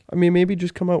I mean, maybe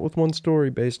just come out with one story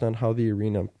based on how the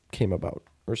arena came about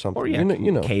or something. Or yeah, you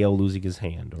know. KO losing his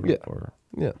hand, or Yeah. or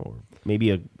Yeah. or maybe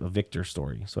a Victor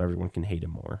story, so everyone can hate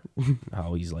him more.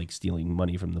 How he's like stealing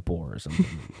money from the poor or something.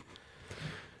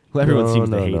 Well, everyone seems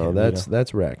to hate him.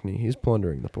 That's Rackney. He's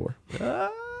plundering the poor. I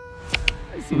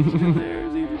see what you did there.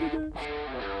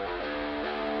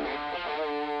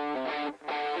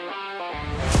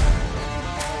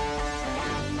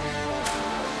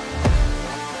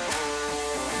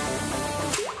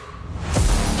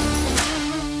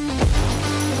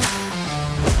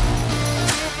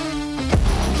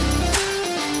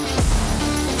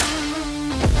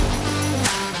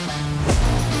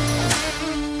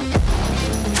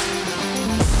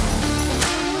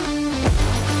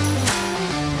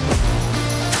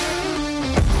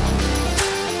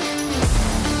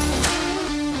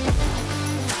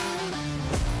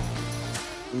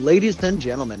 Ladies and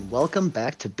gentlemen, welcome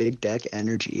back to Big Deck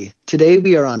Energy. Today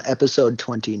we are on episode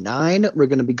 29. We're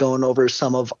going to be going over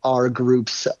some of our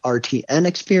group's RTN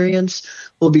experience.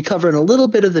 We'll be covering a little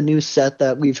bit of the new set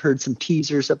that we've heard some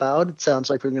teasers about. It sounds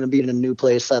like we're going to be in a new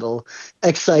place that'll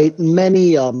excite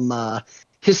many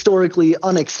historically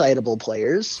unexcitable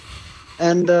players.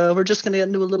 And we're just going to get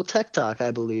into a little tech talk,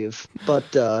 I believe.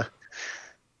 But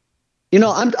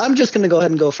I'm just going to go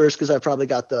ahead and go first because I've probably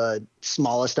got the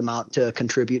smallest amount to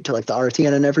contribute to like the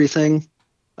RTN and everything.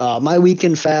 My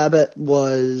weekend fab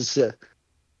was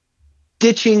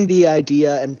ditching the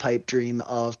idea and pipe dream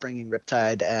of bringing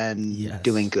Riptide and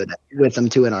doing good with them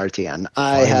to an RTN.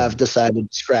 I have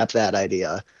decided to scrap that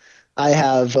idea. I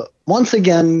have once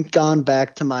again gone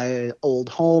back to my old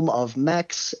home of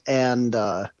mechs, and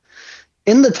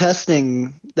in the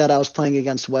testing that I was playing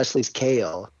against Wesley's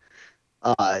KO,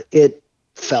 it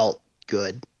felt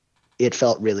good. It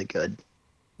felt really good.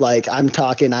 Like, I'm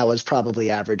talking, I was probably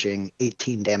averaging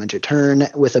 18 damage a turn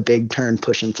with a big turn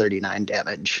pushing 39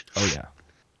 damage. Oh yeah,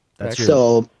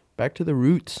 Back to the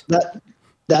roots.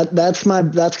 That's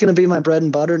going to be my bread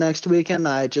and butter next weekend.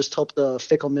 I just hope the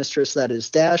fickle mistress that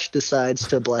is Dash decides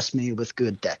to bless me with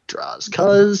good deck draws,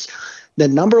 because the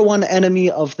number one enemy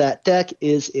of that deck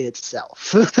is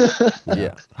itself.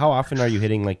 Yeah. How often are you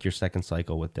hitting like your second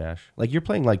cycle with Dash? Like you're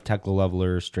playing like Tekla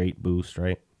Leveler, straight boost,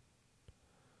 right?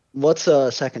 What's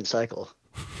a second cycle?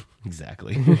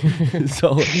 Exactly.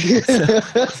 so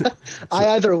I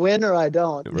either win or I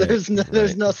don't. Right,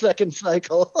 There's no second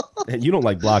cycle. And you don't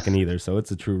like blocking either, so it's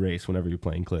a true race whenever you're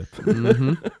playing Clip.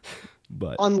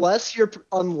 But unless you're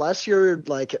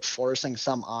like forcing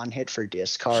some on hit for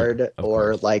discard,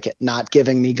 or like not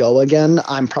giving me go again,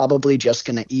 I'm probably just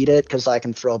gonna eat it because I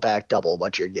can throw back double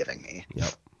what you're giving me.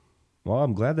 Yep. Well,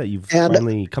 I'm glad that you've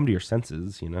finally come to your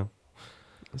senses.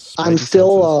 I'm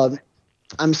still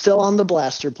on the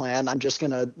blaster plan. I'm just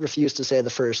gonna refuse to say the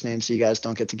first name so you guys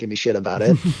don't get to give me shit about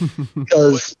it.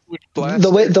 Because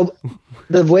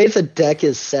the way the deck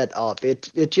is set up,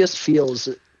 it just feels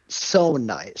so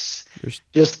nice.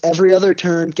 Just every other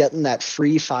turn getting that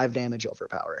free 5 damage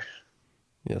overpower.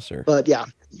 Yes, sir. But yeah,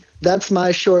 that's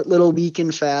my short little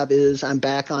weekend fab. Is I'm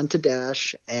back onto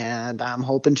Dash, and I'm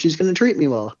hoping she's gonna treat me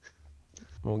well.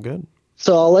 Well, good.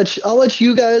 So I'll let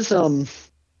you guys.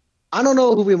 I don't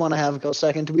know who we want to have go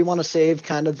second. Do we want to save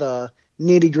kind of the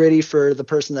nitty gritty for the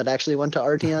person that actually went to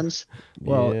RTNs?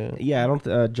 Well, yeah, I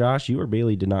don't. Josh, you or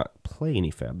Bailey did not play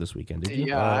any fab this weekend, did you?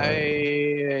 Yeah,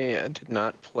 I did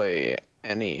not play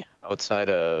any outside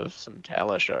of some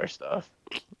Talishar stuff.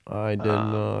 I did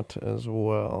not as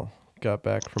well. Got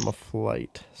back from a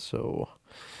flight, so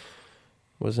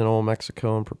was in old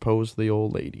Mexico and proposed the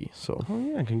old lady. So, oh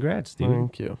yeah, congrats, dude.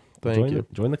 Thank you. Thank you.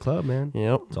 Join the club, man.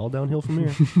 Yep. It's all downhill from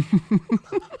here.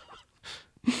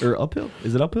 Or uphill?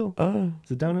 Is it uphill? Is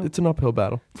it downhill? It's an uphill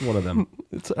battle. It's one of them.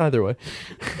 It's either way.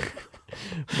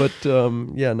 But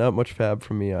yeah, not much fab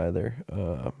from me either.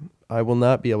 I will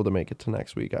not be able to make it to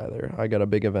next week either. I got a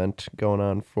big event going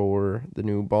on for the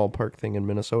new ballpark thing in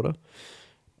Minnesota.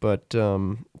 But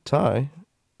Ty,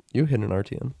 you hit an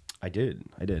RTN. I did.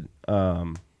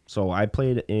 So I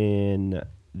played in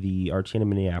the RTN in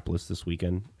Minneapolis this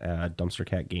weekend at Dumpster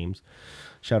Cat Games.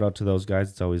 Shout out to those guys.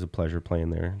 It's always a pleasure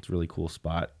playing there. It's a really cool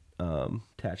spot.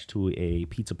 Attached to a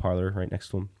pizza parlor right next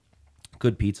to them.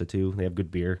 Good pizza too. They have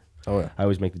good beer. Oh yeah. I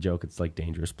always make the joke it's like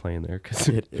dangerous playing there because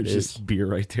there's just beer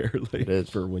right there. Like, it is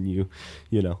for when you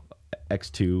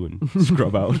X2 and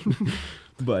scrub out.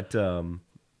 But no,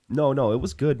 it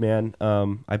was good, man.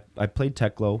 I played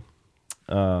Teklo.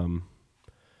 I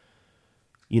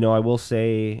will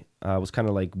say I was kind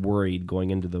of like worried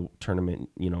going into the tournament.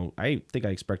 I think I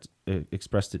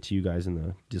expressed it to you guys in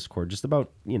the Discord just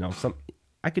about,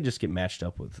 I could just get matched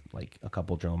up with like a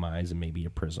couple Dromais and maybe a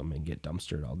Prism and get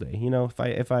dumpstered all day. You know,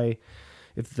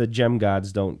 if the gem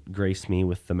gods don't grace me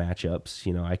with the matchups,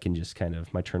 you know, I can just kind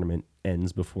of, my tournament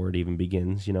ends before it even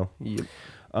begins, you know? Yep.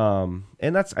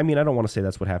 And that's, I mean, I don't want to say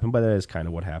that's what happened, but that is kind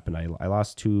of what happened. I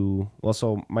lost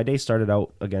so my day started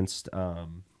out against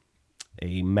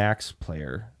a Max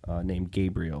player named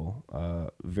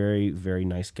Gabriel. Very, very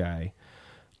nice guy.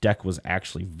 Deck was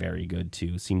actually very good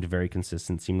too. Seemed very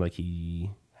consistent. Seemed like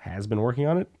he has been working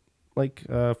on it like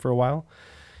for a while.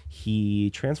 He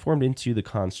transformed into the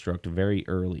construct very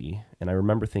early, and I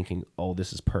remember thinking, oh,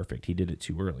 this is perfect. He did it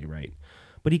too early, right?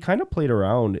 But he kind of played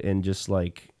around and just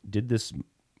like did this.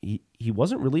 He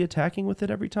wasn't really attacking with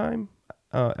it every time,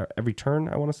 every turn,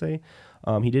 I want to say.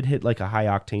 He did hit like a high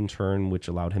octane turn, which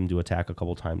allowed him to attack a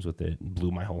couple times with it,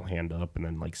 blew my whole hand up, and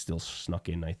then like still snuck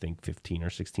in, I think, 15 or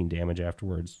 16 damage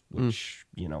afterwards, which,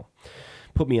 you know,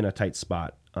 put me in a tight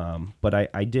spot. But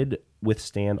I did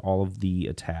withstand all of the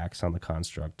attacks on the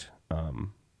construct,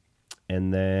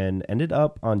 and then ended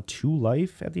up on 2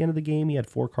 life at the end of the game. He had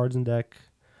 4 cards in deck,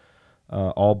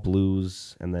 all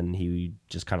blues, and then he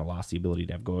just kind of lost the ability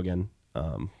to have go again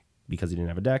because he didn't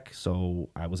have a deck. So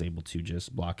I was able to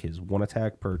just block his 1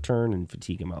 attack per turn and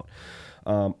fatigue him out.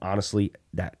 Honestly,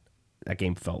 that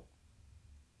game felt,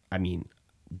 I mean,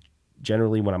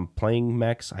 generally when I'm playing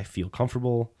mechs, I feel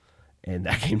comfortable. And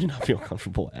that game did not feel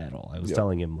comfortable at all. I was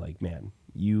telling him, like, man,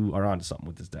 you are onto something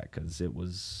with this deck, because it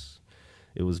was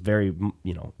very,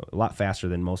 you know, a lot faster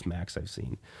than most Macs I've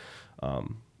seen.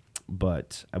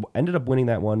 But I ended up winning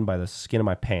that one by the skin of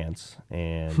my pants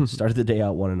and started the day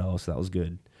out 1-0, so that was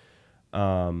good.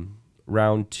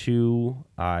 Round 2,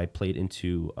 I played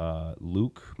into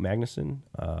Luke Magnuson,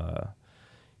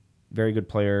 very good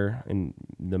player in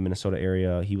the Minnesota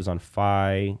area. He was on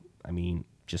Fi. I mean,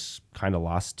 just kind of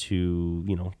lost to,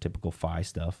 you know, typical Fi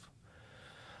stuff.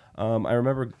 I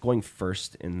remember going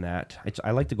first in that.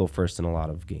 I like to go first in a lot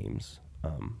of games.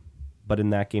 But in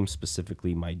that game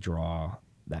specifically, my draw,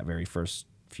 that very first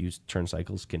few turn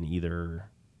cycles, can either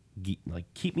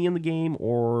keep me in the game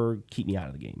or keep me out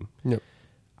of the game. Yep.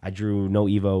 I drew no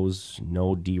Evos,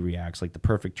 no D-reacts. Like the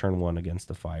perfect turn 1 against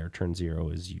the Fire. Turn 0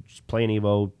 is you just play an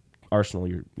Evo, Arsenal,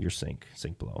 your sink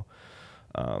below.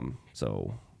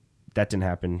 So that didn't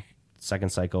happen.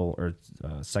 Second cycle or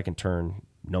second turn,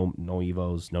 no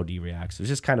Evos, no D-reacts. It was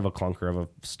just kind of a clunker of a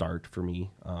start for me.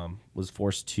 Was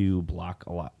forced to block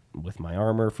a lot with my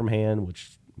armor from hand,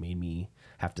 which made me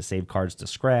have to save cards to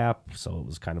scrap. So it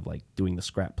was kind of like doing the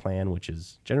scrap plan, which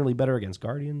is generally better against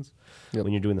Guardians. Yep.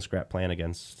 When you're doing the scrap plan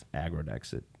against aggro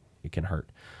decks, it can hurt.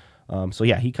 So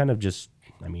yeah, he kind of just,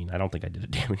 I mean, I don't think I did a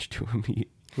damage to him.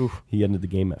 He ended the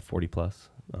game at 40 plus.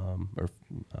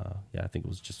 I think it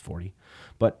was just 40.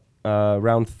 But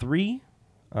round 3,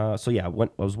 so yeah, I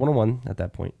was 1-1 at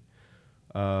that point.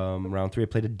 Round 3, I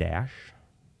played a dash.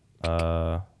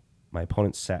 My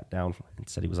opponent sat down and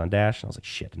said he was on dash, and I was like,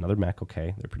 shit, another mech,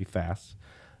 okay, they're pretty fast.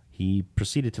 He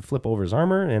proceeded to flip over his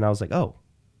armor, and I was like, oh,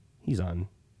 he's on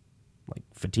like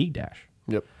fatigue dash.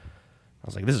 Yep. I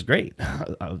was like, this is great.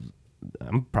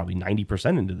 I'm probably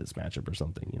 90% into this matchup or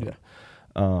something, you know.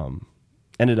 Yeah.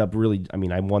 Ended up really, I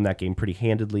mean, I won that game pretty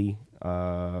handedly,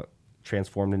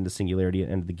 transformed into Singularity at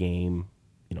the end of the game,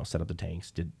 you know, set up the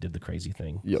tanks, did the crazy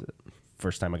thing. Yep.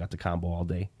 First time I got to combo all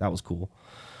day. That was cool.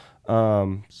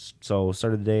 So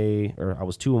started the day, or I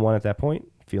was 2-1 at that point,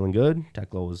 feeling good.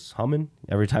 Teklo was humming.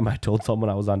 Every time I told someone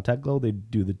I was on Teklo, they'd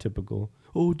do the typical,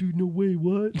 oh, dude, no way,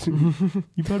 what?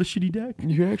 You brought a shitty deck?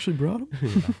 You actually brought him?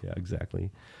 Yeah,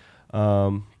 exactly.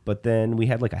 But then we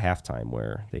had like a halftime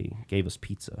where they gave us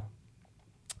pizza.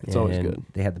 It's always good.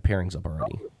 They had the pairings up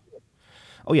already.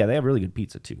 Oh yeah, they have really good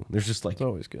pizza too. There's just like It's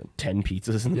always good. 10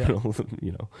 pizzas in the middle,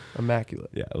 you know. Immaculate.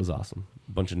 Yeah, it was awesome.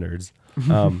 Bunch of nerds.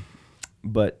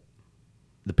 But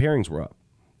the pairings were up.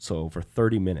 So for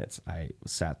 30 minutes, I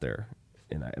sat there,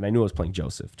 and I knew I was playing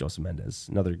Joseph Mendez,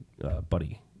 another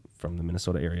buddy from the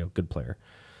Minnesota area, good player.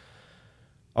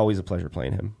 Always a pleasure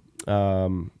playing him.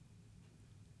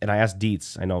 And I asked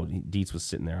Dietz. I know Dietz was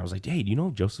sitting there. I was like, hey, do you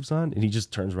know Joseph's on? And he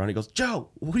just turns around and he goes, Joe,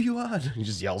 what are you on? He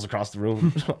just yells across the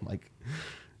room. I'm like,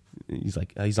 he's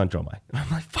like, he's on Dromai. I'm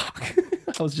like, fuck.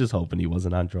 I was just hoping he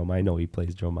wasn't on Dromai. I know he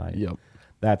plays Dromai. Yep.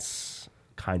 That's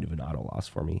kind of an auto loss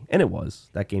for me. And it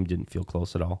was. That game didn't feel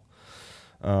close at all.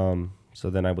 So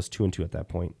then I was 2-2 at that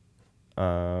point.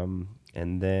 And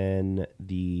then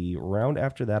the round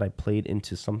after that, I played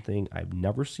into something I've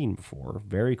never seen before.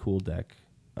 Very cool deck.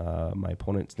 My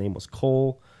opponent's name was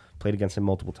Cole. Played against him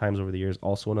multiple times over the years.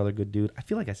 Also another good dude. I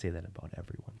feel like I say that about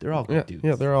everyone. They're all good dudes.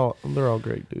 Yeah, they're all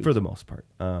great dudes. For the most part.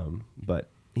 But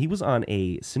he was on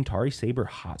a Centauri Saber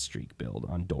hot streak build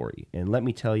on Dory. And let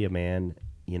me tell you, man,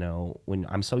 you know, when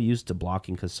I'm so used to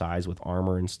blocking Kasai's with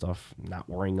armor and stuff, not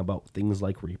worrying about things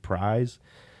like reprise,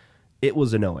 it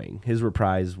was annoying. His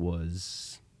reprise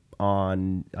was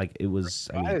on, like, it was,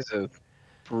 I mean, That is a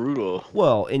brutal.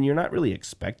 well, and you're not really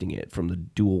expecting it from the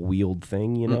dual wield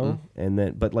thing, you know? And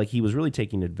then, but like, he was really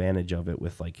taking advantage of it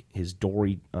with like his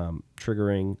Dory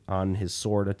triggering on his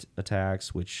sword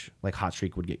attacks, which like hot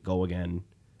streak would get go again.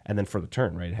 And then for the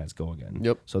turn, right, it has go again.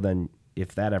 Yep. So then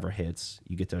if that ever hits,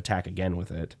 you get to attack again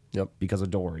with it. Yep. Because of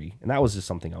Dory. And that was just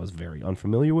something I was very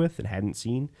unfamiliar with and hadn't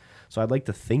seen. So I'd like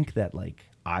to think that like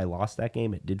I lost that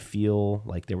game. It did feel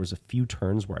like there was a few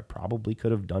turns where I probably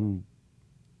could have done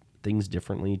things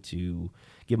differently to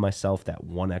give myself that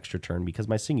one extra turn, because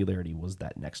my singularity was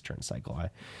that next turn cycle.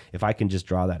 If I can just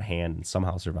draw that hand and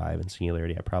somehow survive in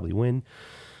singularity, I probably win.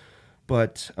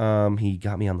 But he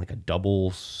got me on like a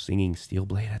double singing steel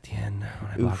blade at the end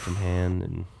when I blocked from hand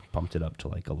and pumped it up to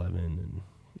like 11 and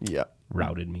Yeah.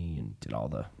 routed me and did all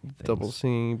the things. Double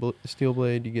singing steel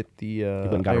blade. You get the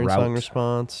went and got a Iron route. Song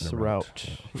response. And a Route.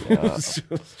 route. Yeah. It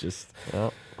was just Yeah.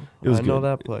 it was I know good.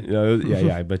 that play. You know,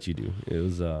 yeah, I bet you do. It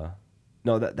was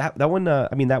no, that one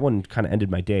I mean, that one kind of ended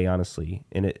my day, honestly,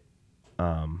 and it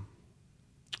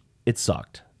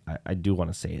sucked. I do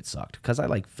want to say it sucked because I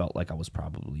like felt like I was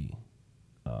probably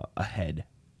ahead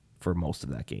for most of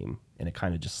that game, and it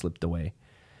kind of just slipped away.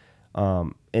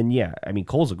 And yeah, I mean,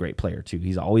 Cole's a great player too.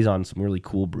 He's always on some really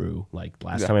cool brew. Like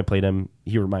last time I played him,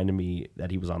 he reminded me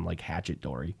that he was on like Hatchet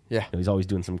Dory. Yeah. You know, he's always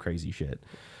doing some crazy shit.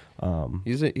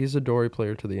 He's a Dory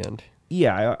player to the end.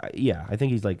 Yeah, I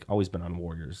think he's like always been on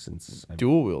Warriors since.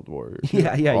 Dual wield warrior. too.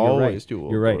 Yeah, you're Always right.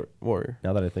 dual You're right. warrior.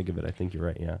 Now that I think of it, I think you're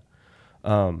right. Yeah.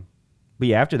 But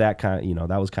yeah, after that kind of, you know,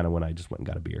 that was kind of when I just went and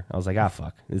got a beer. I was like,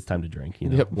 fuck, it's time to drink. You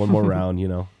know, Yep. one more round. You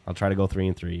know, I'll try to go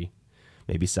 3-3,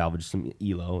 maybe salvage some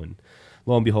elo, and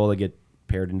lo and behold, I get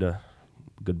paired into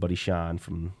good buddy Sean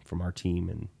from our team,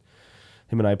 and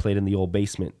him and I played in the old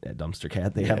basement at Dumpster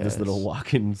Cat. They have this little Yes.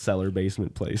 walk-in cellar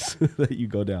basement place that you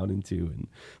go down into, and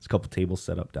there's a couple tables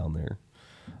set up down there.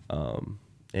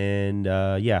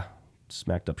 Yeah,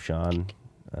 smacked up Sean.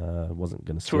 Wasn't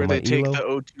gonna It's steal where my they take elo.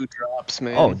 the O2 drops,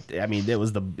 man. Oh, I mean, it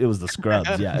was the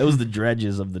scrubs. Yeah, it was the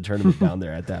dredges of the tournament down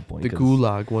there at that point. The 'cause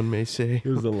gulag, one may say. It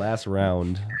was the last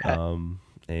round,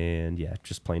 and yeah,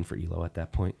 just playing for elo at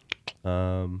that point.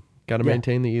 Got to Yeah.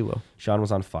 maintain the elo. Sean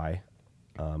was on Fi.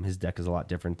 His deck is a lot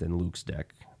different than Luke's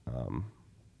deck.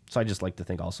 So I just like to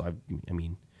think also,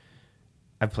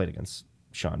 I've played against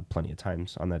Sean plenty of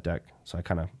times on that deck, so I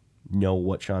kind of know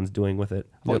what Sean's doing with it.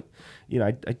 But, you know,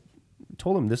 I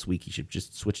told him this week he should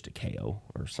just switch to KO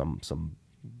or some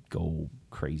go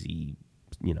crazy,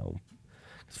 you know.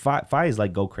 Fi is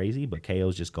like go crazy, but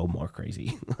KO's just go more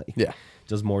crazy. Like, Yeah.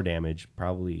 does more damage,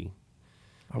 probably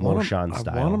I more want him, Sean I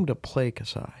style. want him to play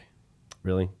Kasai.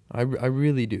 Really? I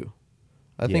really do.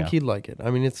 I think Yeah. he'd like it.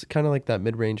 I mean, it's kind of like that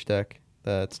mid-range deck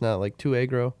that's not like too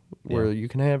aggro, where Yeah. you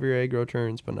can have your aggro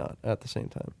turns, but not at the same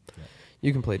time.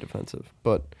 You can play defensive,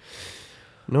 but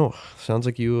no, sounds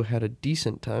like you had a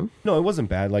decent time. No, it wasn't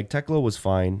bad. Like Tekla was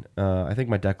fine. I think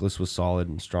my deck list was solid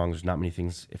and strong. There's not many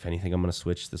things. If anything, I'm going to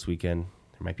switch this weekend.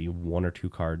 There might be 1 or 2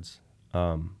 cards.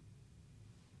 And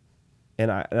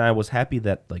I was happy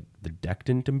that like the deck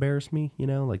didn't embarrass me. You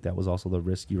know, like that was also the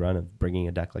risk you run of bringing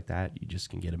a deck like that. You just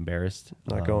can get embarrassed.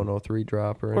 Not going 0-3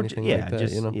 drop or anything yeah, like that.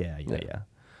 just, You know? yeah.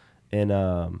 And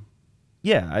I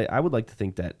would like to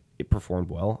think that it performed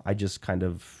well. I just kind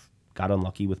of got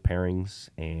unlucky with pairings,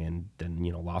 and then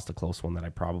lost a close one that I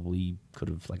probably could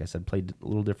have, like I said, played a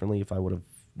little differently if I would have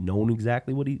known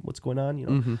exactly what's going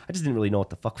on. I just didn't really know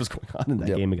what the fuck was going on in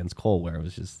that game against Cole, where it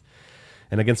was just,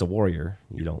 and against a warrior,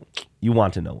 you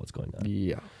want to know what's going on.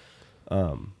 Yeah.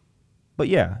 But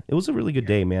yeah, it was a really good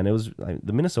day, man. It was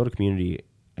the Minnesota community.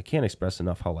 I can't express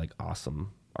enough how like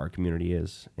awesome our community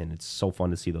is, and it's so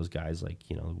fun to see those guys like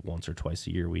once or twice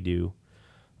a year we do.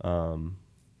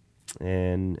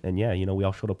 And yeah, we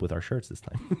all showed up with our shirts this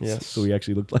time. Yes. So we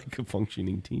actually looked like a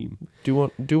functioning team. Do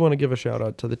want to give a shout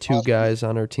out to the 2 guys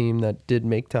on our team that did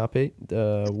make top 8,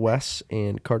 Wes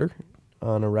and Carter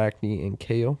on Arachne and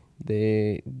KO.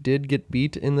 They did get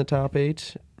beat in the top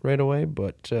 8 right away,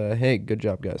 but hey, good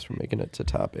job guys for making it to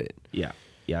top 8. Yeah.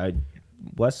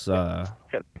 Wes, Got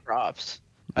props.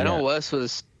 I know Wes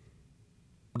was.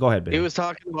 go ahead, baby. He was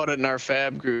talking about it in our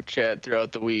Fab group chat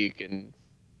throughout the week, and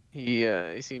he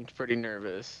seemed pretty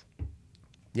nervous.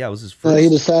 Yeah, it was his He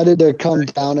first. decided to come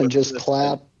down and just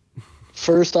clap.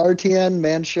 First RTN,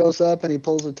 man shows up and he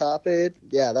pulls a top 8.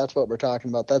 Yeah, that's what we're talking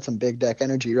about. That's some big deck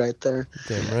energy right there.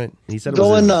 Damn right. He said it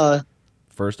was his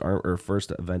first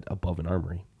event above an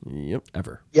armory Yep.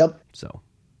 ever. Yep. So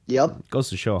Yep. goes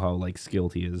to show how like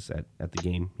skilled he is at the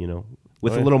game. You know,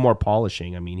 with Oh, a yeah. little more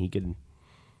polishing. I mean, he can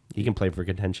play for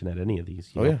contention at any of these.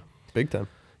 you Oh know? yeah, big time.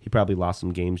 He probably lost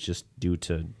some games just due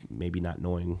to maybe not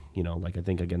knowing. You know, like I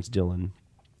think against Dylan,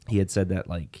 he had said that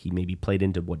like he maybe played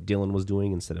into what Dylan was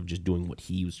doing instead of just doing what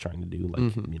he was trying to do.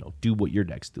 Like you know, do what your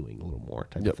deck's doing a little more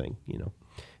type Yep. of thing. You know,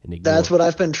 and ignore. That's what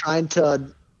I've been trying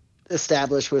to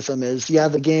establish with them is, yeah,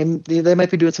 the game, they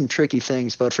might be doing some tricky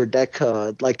things, but for deck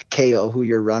like KO, who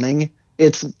you're running,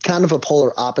 it's kind of a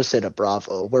polar opposite of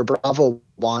Bravo, where Bravo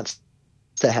wants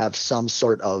to have some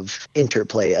sort of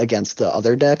interplay against the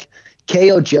other deck.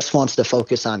 KO just wants to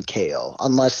focus on KO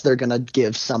unless they're going to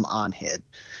give some on hit.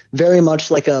 Very much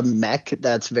like a mech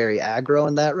that's very aggro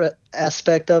in that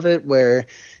aspect of it, where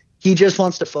he just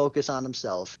wants to focus on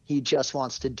himself. He just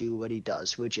wants to do what he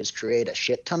does, which is create a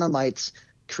shit ton of mites,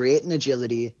 create an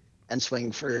agility, and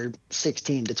swing for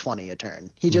 16 to 20 a turn.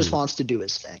 He just wants to do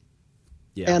his thing.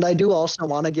 Yeah. And I do also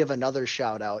want to give another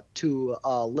shout out to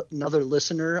another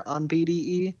listener on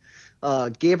BDE,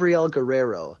 Gabriel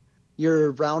Guerrero.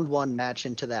 Your round one match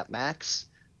into that max.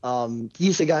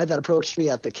 He's the guy that approached me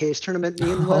at the case tournament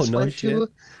me and Wes no went shit.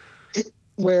 to,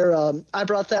 where I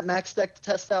brought that max deck to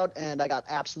test out and I got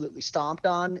absolutely stomped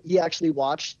on. He actually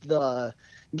watched the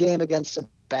game against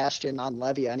Sebastian on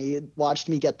Levy, and he watched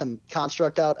me get the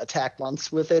construct out, attack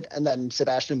once with it, and then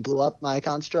Sebastian blew up my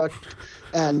construct.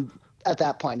 And at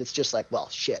that point, it's just like, well,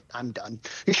 shit, I'm done.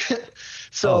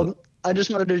 So I just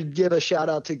wanted to give a shout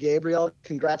out to Gabriel.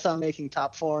 Congrats on making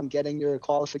top 4 and getting your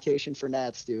qualification for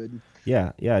Nats, dude.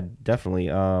 Yeah, definitely.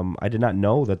 I did not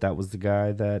know that was the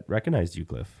guy that recognized you,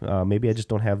 Cliff. Maybe I just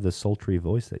don't have the sultry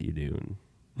voice that you do,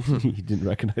 and he didn't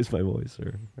recognize my voice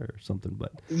or something.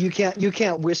 But You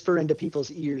can't whisper into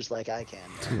people's ears like I can.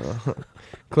 No.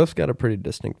 Cliff's got a pretty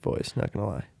distinct voice. Not gonna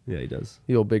lie. yeah, he does.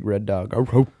 The old big red dog.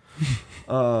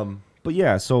 Oh, But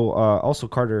yeah, so also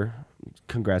Carter,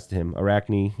 congrats to him.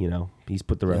 Arachne, you know, he's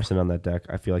put the reps in on that deck.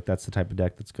 I feel like that's the type of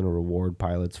deck that's going to reward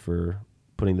pilots for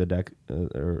putting the deck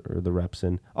or the reps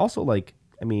in. Also, like,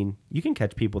 I mean, you can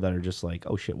catch people that are just like,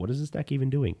 oh shit, what is this deck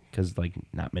even doing? Because like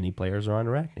not many players are on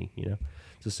Arachne, you know.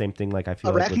 It's the same thing. Like I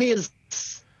feel Arachne like is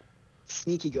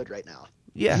sneaky good right now.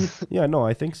 yeah, no,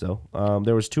 I think so.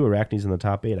 There was 2 Arachnes in the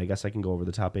top 8. I guess I can go over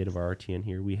the top 8 of our RTN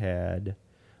here. We had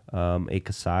a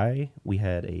Kasai, we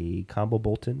had a Combo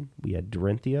Bolton, we had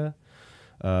Dorinthia,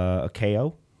 a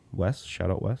KO, Wes, shout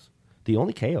out Wes. The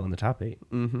only KO in the top 8.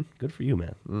 Mm-hmm. Good for you,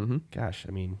 man. Mm-hmm. Gosh,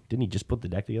 I mean, didn't he just put the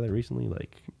deck together recently?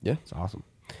 Like, Yeah. it's awesome.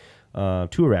 2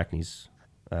 Arachnes,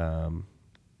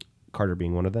 Carter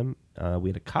being one of them. We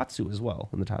had a Katsu as well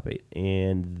in the top 8.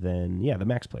 And then, yeah, the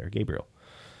max player, Gabriel.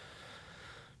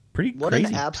 Pretty What crazy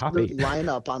an top absolute 8.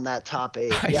 lineup on that top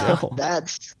 8. I Yeah, know.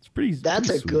 that's That's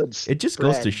a sweet. good It just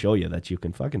goes to spread. show you that you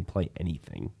can fucking play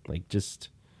anything. Like just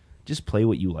play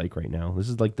what you like right now. This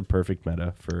is like the perfect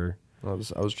meta for. I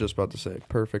was just about to say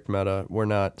perfect meta. We're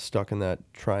not stuck in that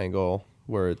triangle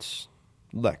where it's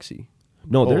Lexi.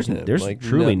 No, there's him. Like,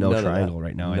 truly none no of that. triangle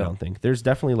right now. I No. don't think there's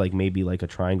definitely like maybe like a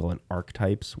triangle in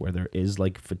archetypes where there is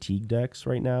like fatigue decks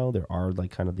right now. There are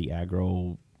like kind of the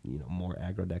aggro, you know, more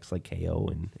aggro decks like KO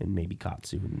and maybe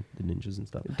Katsu and the ninjas and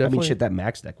stuff. I mean, Definitely- shit, that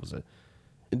max deck was a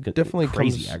It definitely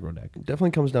crazy comes, aggro deck.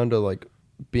 Definitely comes down to like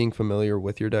being familiar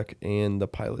with your deck and the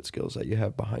pilot skills that you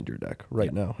have behind your deck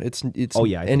right now. It's Oh,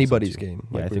 yeah, I think so, anybody's too. game,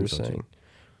 Yeah, I like we think were so, too. saying,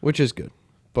 which is good.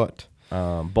 But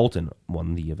Bolton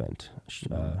won the event.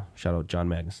 Shout out John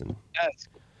Magnuson. That's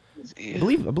I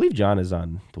easy. believe John is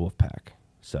on the Wolfpack.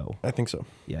 So I think so.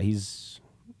 yeah, he's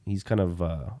kind of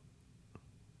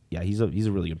he's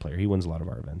a really good player. He wins a lot of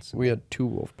our events. We had 2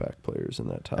 Wolfpack players in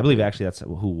that top. I believe 8. actually that's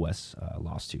who Wes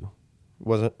lost to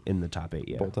Was it? in the top 8.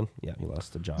 Yeah, Bolton? Yeah, he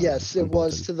lost to John. Yes, and it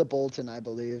was Bolton. to the Bolton, I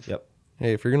believe. Yep.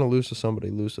 Hey, if you're gonna lose to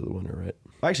somebody, lose to the winner, right?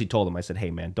 I actually told him. I said,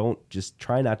 "Hey, man, don't just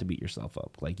try not to beat yourself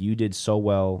up. Like you did so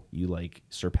well. You like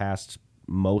surpassed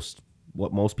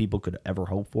what most people could ever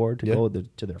hope for to Yeah. go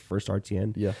to their first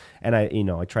RTN. Yeah. And I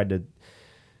tried to,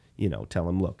 tell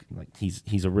him, look, like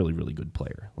he's a really really good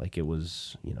player. Like it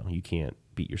was, you can't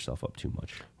beat yourself up too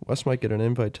much. Wes might get an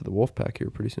invite to the Wolfpack here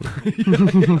pretty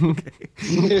soon.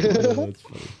 That's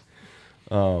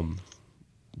funny.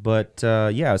 But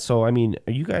yeah. So I mean,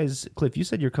 are you guys, Cliff? You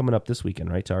said you're coming up this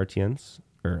weekend, right, to RTNs,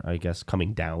 or I guess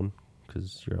coming down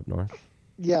because you're up north.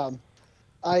 Yeah,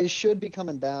 I should be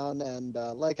coming down, and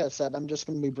like I said, I'm just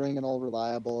going to be bringing Old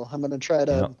Reliable. I'm going to try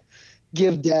to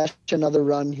give Dash another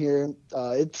run here.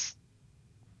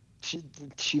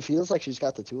 She feels like she's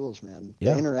got the tools, man.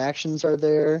 Yeah. The interactions are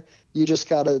there. You just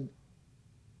gotta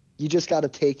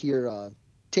take your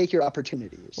take your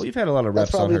opportunities. Well, you've had a lot of That's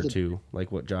reps on probably her the- too,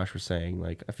 like what Josh was saying.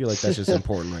 Like, I feel like that's just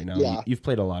important right now. Yeah. You've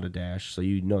played a lot of Dash, so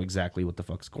you know exactly what the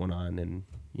fuck's going on, and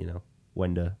you know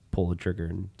when to pull the trigger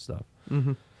and stuff.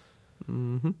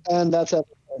 And that's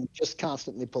everything. Just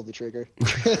constantly pull the trigger.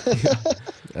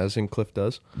 As in Cliff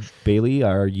does. Bailey,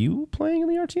 are you playing in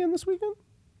the RTN this weekend?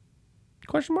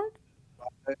 Question mark.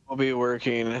 I will be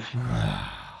working, Damn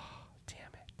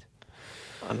it!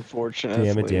 unfortunately.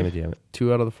 Damn it!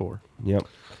 2 out of the 4. Yep.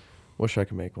 Wish I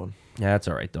could make one. Yeah, that's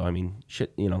all right though. I mean,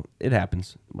 shit, you know, it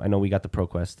happens. I know we got the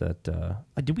ProQuest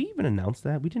that. Did we even announce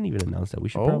that? We didn't even announce that. We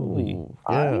should probably.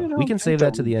 yeah. We can save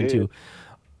that to the end too.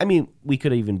 I mean, we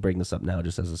could even bring this up now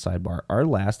just as a sidebar. Our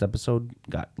last episode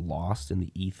got lost in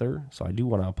the ether, so I do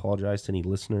want to apologize to any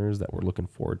listeners that were looking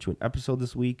forward to an episode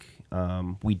this week.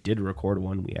 We did record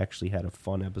one. We actually had a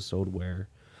fun episode where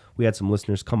we had some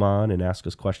listeners come on and ask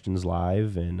us questions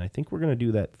live, and I think we're going to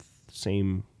do that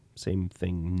same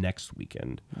thing next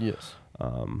weekend. Yes.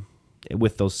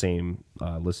 With those same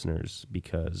listeners,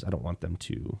 because I don't want them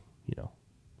to, you know,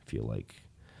 feel like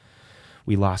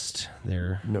we lost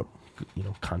their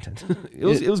content. it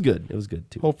was good. It was good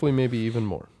too. Hopefully, maybe even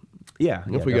more. Yeah,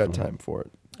 If we got definitely. time for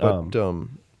it. But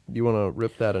you want to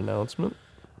rip that announcement?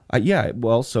 Yeah.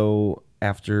 Well, so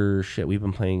after we've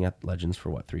been playing at Legends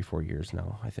for what 3-4 years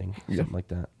now, I think, something like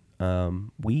that.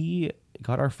 We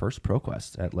got our first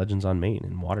ProQuest at Legends on Main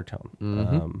in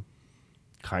Watertown.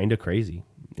 Kind of crazy,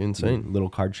 Insane. little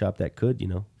card shop that could, you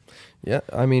know. Yeah,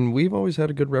 I mean, we've always had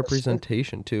a good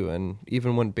representation too, and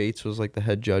even when Bates was like the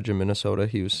head judge in Minnesota,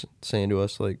 he was saying to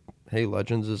us like, "Hey,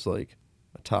 Legends is like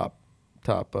a top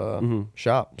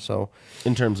shop." So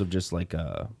In terms of just like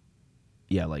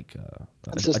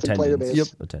Consistent player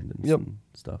base. attendance Yep. and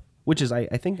stuff. Which is I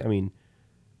think, I mean,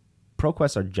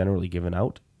 ProQuests are generally given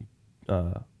out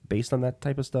based on that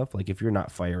type of stuff. Like if you're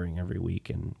not firing every week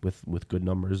and with good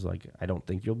numbers, like I don't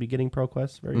think you'll be getting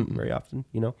ProQuests very often,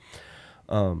 you know.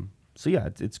 So yeah,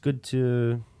 it's good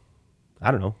to,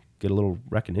 I don't know, get a little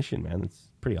recognition, man. It's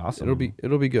pretty awesome.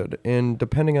 it'll be good, and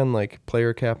depending on like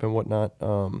player cap and whatnot,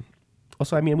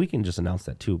 Also, I mean, we can just announce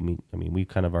that too. I mean, we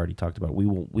kind of already talked about it.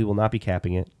 We will not be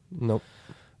capping it. nope.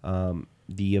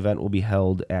 The event will be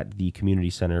held at the community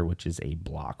center, which is a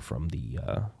block from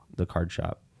the card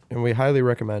shop. And we highly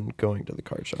recommend going to the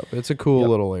card shop. It's a cool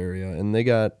little area, and they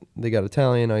got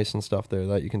Italian ice and stuff there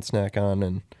that you can snack on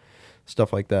and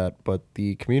stuff like that. But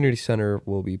the community center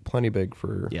will be plenty big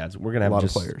for We're gonna have a lot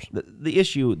just, of players. The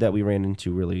issue that we ran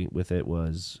into really with it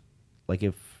was like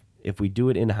if we do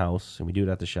it in house and we do it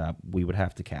at the shop, we would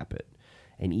have to cap it.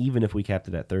 And even if we capped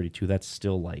it at 32, that's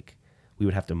still like we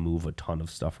would have to move a ton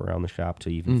of stuff around the shop to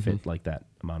even fit like that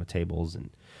amount of tables. And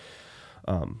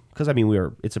because I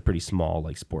mean it's a pretty small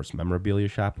like sports memorabilia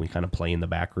shop. We kind of play in the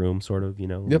back room, sort of, you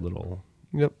know, Yep. a little.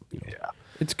 Yep. You know. Yeah.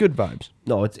 It's good vibes.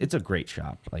 No, it's a great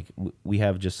shop. Like we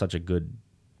have just such a good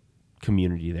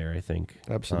community there, I think.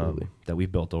 Absolutely. That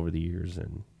we've built over the years.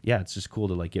 And yeah, it's just cool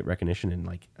to like get recognition. And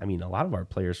like, I mean, a lot of our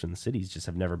players from the cities just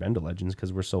have never been to Legends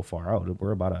because we're so far out.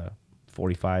 We're about a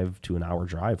 45 to an hour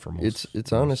drive for most.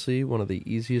 It's honestly one of the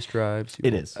easiest drives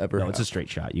It you'll is. ever No, have. it's a straight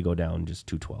shot. You go down just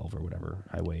 212 or whatever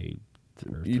highway.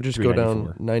 You just go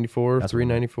down 94, That's what I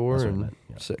meant. 394, That's what I and meant,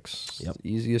 yeah. 6. Yep.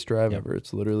 Easiest drive ever.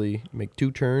 It's literally make 2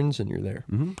 turns and you're there.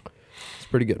 Mm-hmm. It's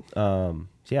pretty good. So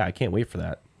yeah, I can't wait for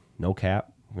that. No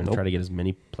cap. We're gonna Nope. try to get as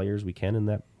many players we can in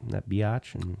that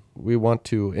biatch. And We want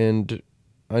to, and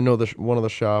I know one of the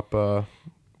shop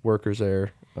workers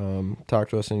there talked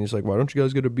to us, and he's like, "Why don't you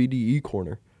guys get a BDE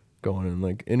corner going and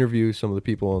like interview some of the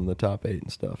people in the top 8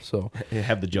 and stuff?" So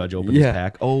have the judge open Yeah. his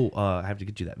pack. I have to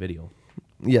get you that video.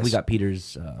 yes, We got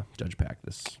Peter's judge pack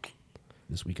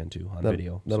this weekend too on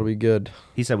video. That'll So be good.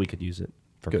 he said we could use it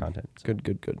for Good. content. So.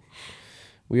 Good.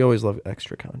 We always love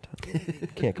extra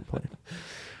content. Can't complain.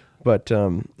 But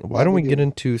why don't we get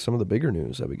into some of the bigger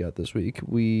news that we got this week?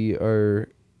 We are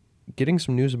getting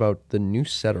some news about the new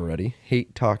set already.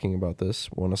 Hate talking about this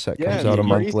when a set comes out a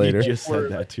month later. You just said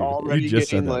that too. Already You just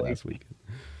said getting, that like- last week.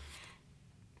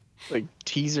 Like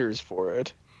teasers for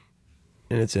it.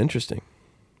 And it's interesting.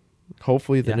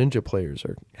 Hopefully the Yeah. Ninja players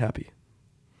are happy.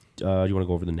 Do you want to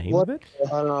go over the name What? of it? I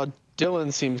don't know.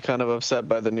 Dylan seems kind of upset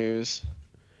by the news.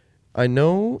 I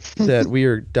know that we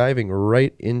are diving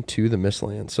right into the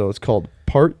Mistland. So it's called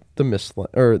Part the Mistland,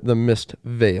 or the Mist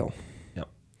Veil. Yep.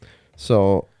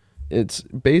 So it's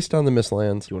based on the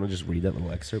Mistlands. Do you want to just read that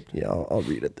little excerpt? Yeah, I'll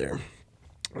read it there.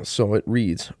 So it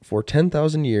reads, "For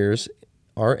 10,000 years,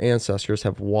 our ancestors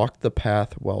have walked the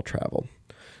path well traveled.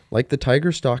 Like the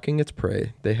tiger stalking its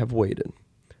prey, they have waited.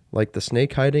 Like the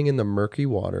snake hiding in the murky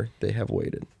water, they have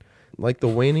waited. Like the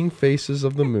waning faces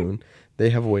of the moon, They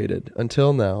have waited.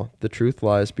 Until now, the truth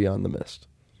lies beyond the mist.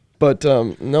 But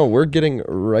no, we're getting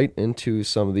right into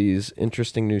some of these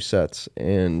interesting new sets.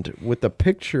 And with the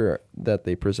picture that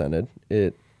they presented,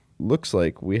 it looks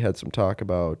like we had some talk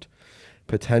about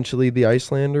potentially the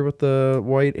Icelander with the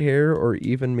white hair, or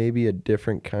even maybe a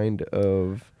different kind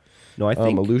of No, I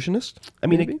think. illusionist. I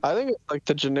mean, maybe? I think it's like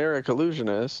the generic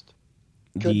illusionist.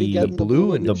 Could be the getting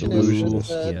blue and the illusionist blue,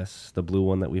 instead. yes, the blue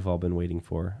one that we've all been waiting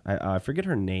for. I forget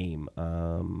her name.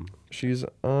 She's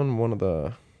on one of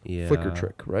the Yeah, Flicker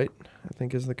Trick, right? I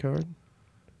think is the card.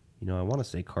 You know, I want to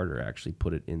say Carter actually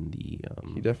put it in the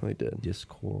He definitely did.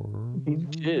 Discord. He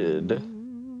did.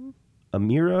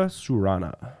 Amira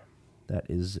Surana, that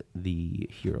is the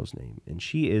hero's name, and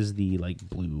she is the like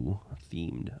blue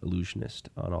themed illusionist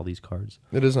on all these cards.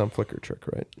 It is on Flicker Trick,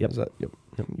 right? Yep. Is that? Yep.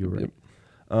 Yep, you're right. Yep.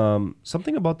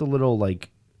 Something about the little like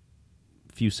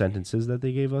few sentences that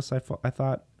they gave us. I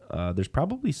thought there's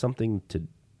probably something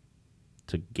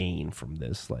to gain from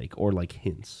this, like, or like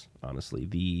hints. Honestly,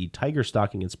 the tiger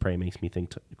stalking its prey makes me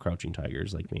think Crouching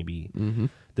Tigers. Like maybe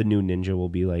the new ninja will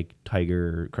be like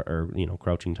tiger or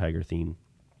Crouching Tiger theme,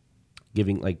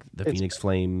 giving like the Phoenix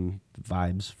Flame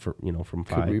vibes for from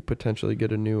Could 5. we potentially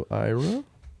get a new Ira?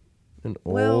 An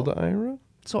Well- old Ira?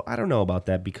 So I don't know about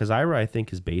that because Ira I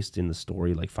think is based in the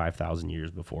story like 5,000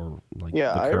 years before like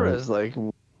Yeah, the current. Ira's like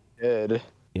dead.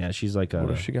 Yeah, she's like What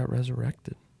a. if she got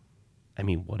resurrected? I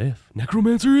mean, what if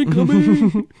Necromancer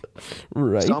incoming?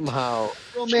 Right. Somehow.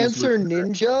 Romancer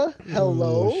Ninja?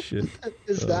 Hello? Oh, shit.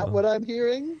 Is that what I'm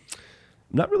hearing?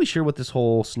 I'm not really sure what this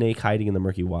whole snake hiding in the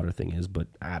murky water thing is, but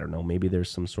I don't know. Maybe there's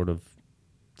some sort of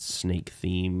snake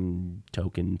theme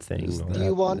token thing. Is or- Do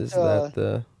you want, is that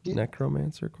the do-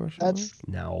 Necromancer question? That's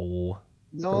No.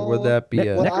 no. Or would that be Ne-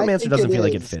 a... What I Necromancer think doesn't it feel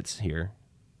like it is- fits here.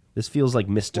 This feels like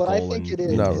mystical. What I think and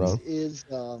it is Not wrong. is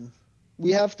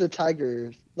we have the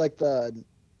tiger, like the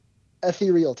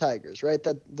ethereal tigers, right?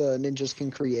 That the ninjas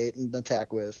can create and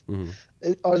attack with. Mhm.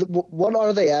 What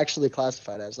are they actually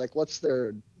classified as? Like, what's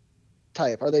their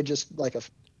type? Are they just like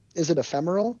is it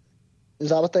ephemeral? Is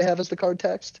that what they have as the card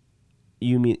text?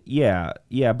 You mean yeah,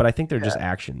 but I think they're just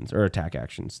actions or attack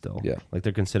actions still. Yeah. like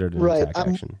they're considered an Right, attack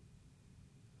action.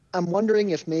 I'm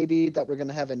wondering if maybe that we're going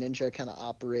to have a ninja kind of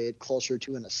operate closer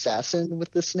to an assassin with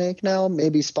the snake now,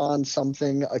 maybe spawn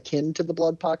something akin to the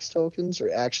Bloodpox tokens or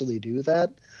actually do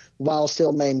that while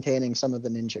still maintaining some of the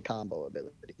ninja combo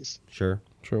abilities. Sure.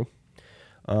 True.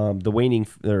 The waning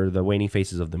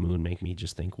phases of the moon make me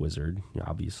just think wizard,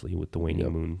 obviously with the waning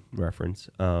moon reference.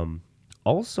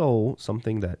 Also,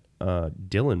 something that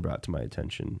Dylan brought to my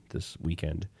attention this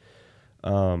weekend.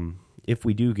 If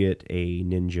we do get a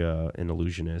ninja, an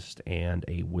illusionist, and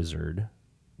a wizard,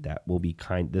 that will be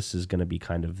this is going to be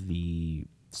kind of the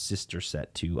sister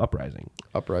set to Uprising.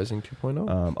 Uprising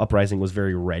 2.0. Uprising was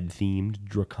very red themed,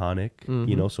 draconic,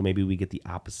 so maybe we get the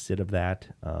opposite of that.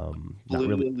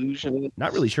 Blue illusion.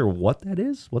 Not really sure what that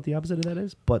is, what the opposite of that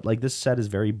is, but like this set is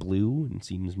very blue and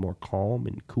seems more calm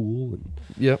and cool, and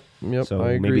Yep. so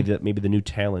I agree. maybe the new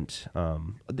talent.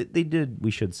 They did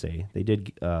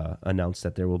announce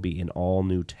that there will be an all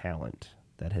new talent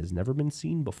that has never been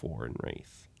seen before in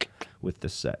Wraith with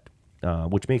this set,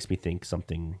 which makes me think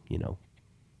something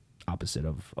opposite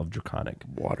of draconic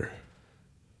Water.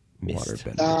 mist.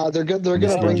 Waterbender. They're gonna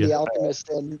Miss bring Ninja. the alchemist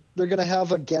in. They're gonna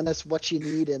have a Guinness what you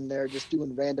need in there, just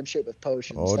doing random shit with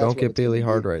potions. Oh, That's don't what get it's gonna Bailey be.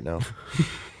 hard right now.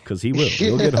 Because he will.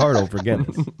 He'll get hard over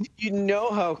Guinness. You know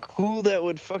how cool that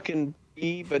would fucking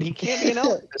be, but he can't be an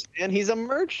alchemist, man. He's a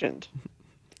merchant.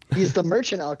 He's the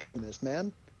merchant alchemist,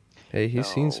 man. Hey, he's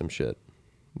seen No. some shit.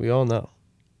 We all know.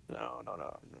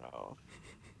 No.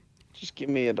 Just give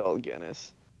me adult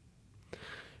Guinness.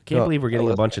 Can't No, believe we're getting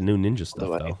a bunch of new ninja stuff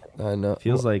Otherwise- though. I know.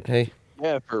 Feels like Hey,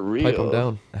 Yeah, for real. pipe him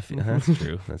down. That's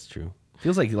true. That's true.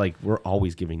 Feels like we're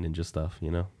always giving ninja stuff,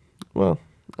 Well,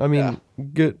 I mean,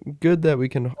 good that we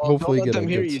can Well, hopefully don't let get a them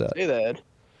hear good you set. say that.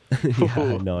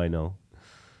 Yeah, I know.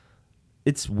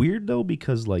 It's weird though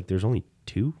because like there's only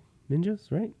 2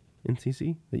 ninjas, right? In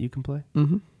CC that you can play.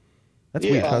 Mm-hmm. That's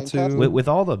Yeah. weird. Katsu. With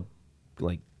all the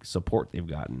like support they've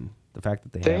gotten, the fact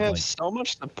that They they have have like so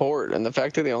much support, and the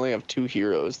fact that they only have 2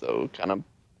 heroes, though, kind of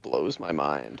blows my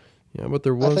mind. Yeah, but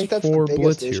there I was think that's 4 the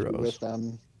Blitz biggest issue heroes. with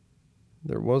them.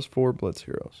 There was 4 Blitz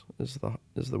heroes. Is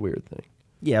the weird thing.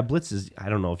 yeah, Blitz is. I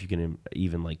don't know if you can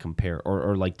even like compare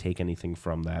or like take anything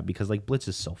from that because like Blitz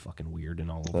is so fucking weird and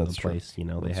all over That's the true. place. They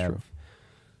That's have. true.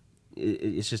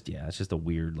 It's just a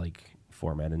weird like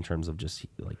format in terms of just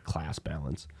like class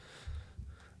balance.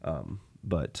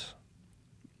 But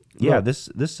yeah, No. this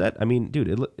set. I mean,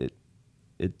 dude,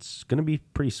 it's gonna be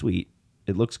pretty sweet.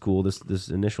 It looks cool. This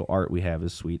initial art we have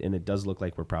is sweet, and it does look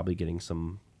like we're probably getting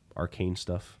some arcane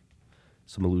stuff,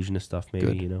 some illusionist stuff, maybe.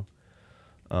 Good. You know.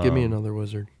 Give me another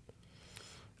wizard.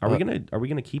 Are we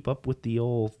gonna keep up with the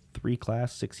old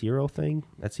 3-class 6-hero thing?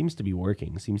 That seems to be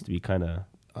working. It seems to be kind of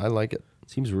I like it,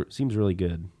 seems really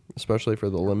good. especially for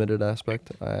the limited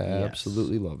aspect. I Yes.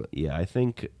 absolutely love it. Yeah, I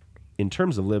think in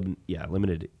terms of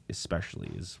limited especially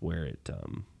is where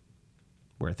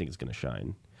I think it's gonna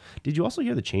shine. Did you also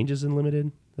hear the changes in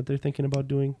limited that they're thinking about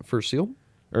doing? For sealed,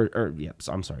 Or yes,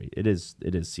 I'm sorry. It is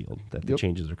sealed that the Yep.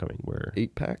 changes are coming where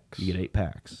 8 packs. you get 8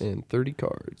 packs. and 30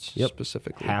 cards Yep.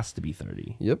 specifically. Has to be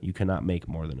 30. Yep. You cannot make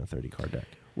more than a 30 card deck.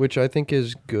 Which I think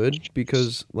is good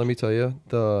because let me tell you,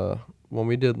 when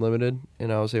we did limited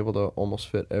and I was able to almost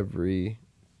fit every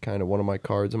kind of one of my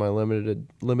cards in my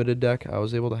limited deck, I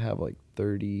was able to have like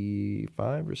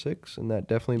 35 or 6, and that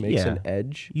definitely makes Yeah. an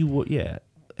edge. You will, yeah.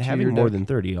 your Having more deck. than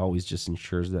 30 always just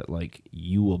ensures that like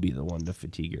you will be the one to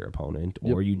fatigue your opponent,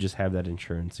 or you just have that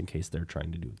insurance in case they're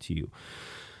trying to do it to you.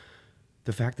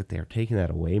 The fact that they're taking that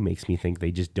away makes me think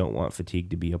they just don't want fatigue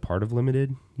to be a part of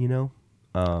limited, you know?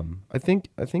 I think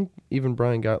even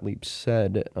Brian Gottlieb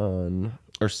said on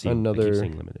Or sealed. I Another- keep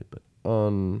saying limited, but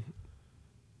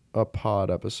a pod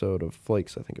episode of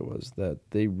Flakes, I think it was, that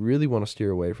they really want to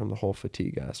steer away from the whole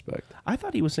fatigue aspect. I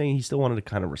thought he was saying he still wanted to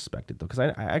kind of respect it though, because I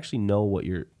actually know what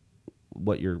you're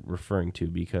referring to,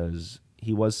 because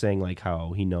he was saying like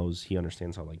how he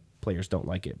understands how like players don't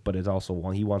like it, but it's also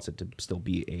he wants it to still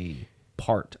be a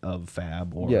part of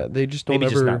Fab, or Yeah, they just don't maybe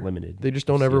ever just not limited. They just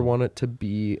don't ever Sealed. want it to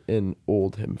be an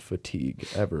Oldhim fatigue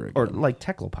ever again. Or like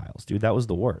Teclopiles, dude. That was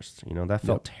the worst. You know, that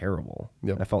felt terrible.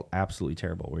 Yep. That felt absolutely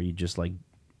terrible. Where you just like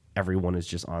everyone is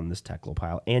just on this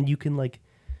Teclopile, and you can like,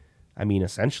 I mean,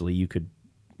 essentially you could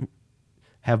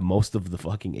have most of the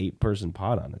fucking 8-person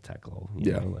pod on a Teclo.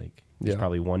 You Yeah. know, like there's Yeah.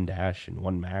 probably 1 Dash and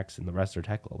 1 Max, and the rest are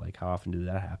Teclo. Like, how often did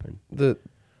that happen?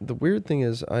 The weird thing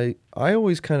is I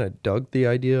always kind of dug the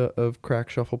idea of crack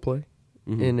shuffle play,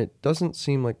 and it doesn't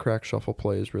seem like crack shuffle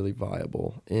play is really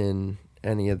viable in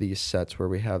any of these sets where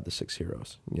we have the 6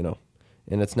 heroes, you know,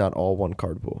 and it's not all one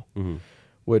card pool,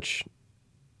 which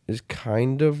is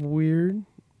kind of weird,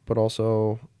 but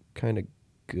also kind of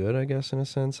good, I guess, in a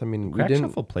sense. I mean, we Crack didn't.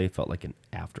 Shuffle play felt like an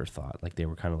afterthought. Like they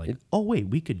were kind of like, oh wait,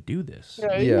 we could do this.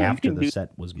 Yeah. After You can the do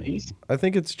set was made. I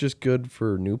think it's just good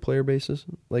for new player bases,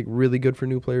 like really good for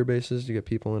new player bases to get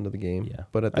people into the game. Yeah,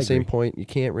 But at I the same agree. point, you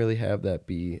can't really have that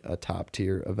be a top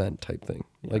tier event type thing.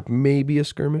 Like maybe a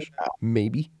skirmish,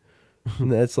 maybe.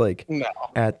 And that's like No.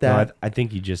 at No, that. I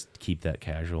think you just keep that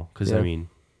casual, because I Yeah. mean,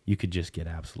 you could just get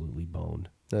absolutely boned.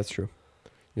 That's true.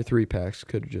 Your 3 packs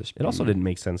could just. It also didn't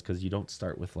make sense because you don't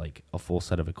start with like a full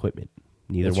set of equipment.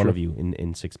 Neither That's one true. of you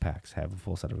in 6 packs have a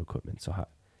full set of equipment, so you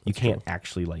That's can't true.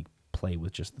 actually like play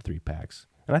with just the 3 packs.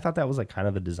 And I thought that was like kind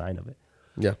of the design of it.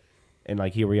 Yeah. And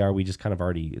like here we are, we just kind of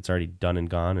it's already done and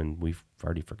gone, and we've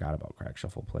already forgot about crack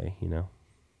shuffle play. You know,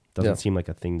 doesn't Yeah. seem like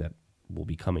a thing that will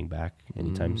be coming back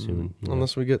anytime soon. you know?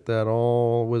 Unless we get that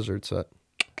all wizard set.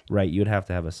 Right, you'd have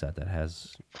to have a set that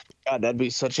has. God, that'd be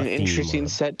such an A theme interesting or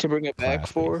set to bring it back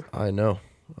class for. I know.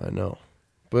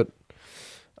 But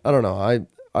I don't know.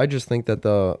 I just think that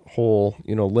the whole,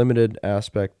 limited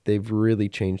aspect, they've really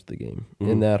changed the game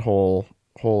in that whole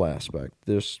aspect.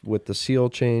 This with the seal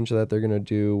change that they're going to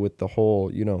do with the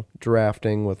whole,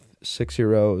 drafting with 6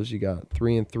 heroes, you got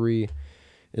 3 and 3.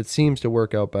 It seems to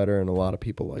work out better and a lot of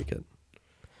people like it.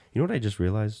 You know what I just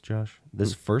realized, Josh?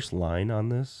 This first line on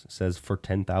this says, "For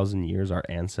 10,000 years, our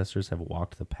ancestors have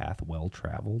walked the path well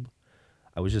traveled."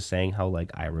 I was just saying how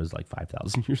like Ira's like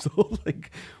 5,000 years old. Like,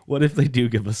 what if they do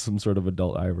give us some sort of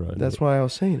adult Ira? That's why I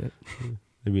was saying it.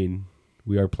 I mean,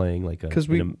 we are playing like a Because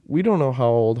in a- we don't know how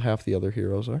old half the other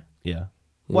heroes are. yeah.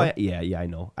 Well, yeah, I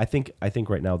know. I think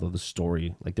right now though the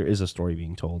story, like there is a story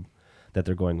being told that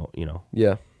they're going,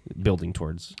 Yeah. building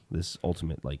towards this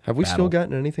ultimate like. Have we battle. still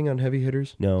gotten anything on heavy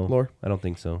hitters? no lore? I don't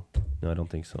think so. No, I don't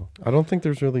think so. I don't think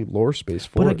there's really lore space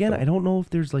for it. But again, though. I don't know if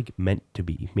there's like meant to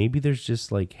be. Maybe there's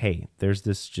just like, hey, there's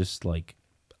this just like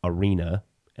arena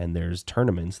and there's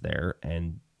tournaments there,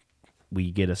 and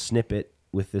we get a snippet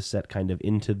with this set kind of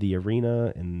into the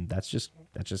arena, and that's just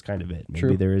kind of it. Maybe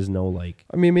True. there is no like,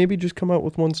 I mean, maybe just come out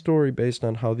with one story based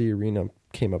on how the arena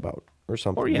came about or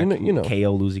something. or yeah, you know.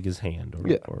 KO losing his hand, or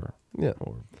Yeah. or Yeah.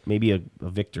 or maybe a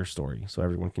Victor story, so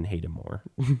everyone can hate him more.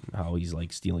 How he's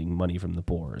like stealing money from the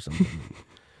poor or something.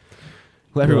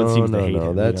 Well, everyone seems to hate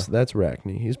him. That's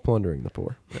Rackney. He's plundering the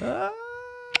poor.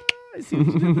 I see what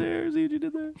you did there. I see what you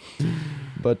did there.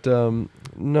 But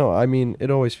no, I mean,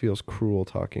 it always feels cruel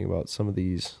talking about some of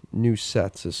these new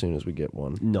sets as soon as we get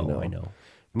one. No, you know? I know.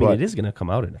 I mean, But- it is going to come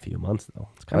out in a few months, though.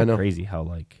 It's I kind know. of crazy how,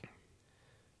 like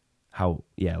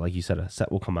you said, a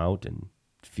set will come out and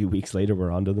a few weeks later,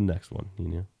 we're on to the next one. You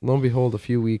know. Lo and behold, a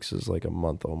few weeks is like a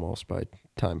month almost by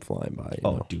time flying by.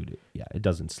 You know? Dude, it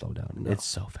doesn't slow down. No. It's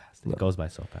so fast. No. It goes by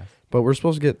so fast. But we're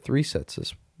supposed to get 3 sets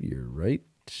this year, right?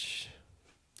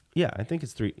 Yeah, I think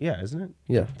it's 3. Yeah, isn't it?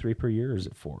 Yeah. 3 per year, or is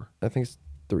it 4? I think it's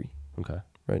 3. Okay.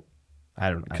 Right. I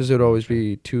don't know. Because it would always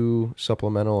be 2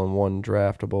 supplemental and 1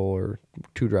 draftable, or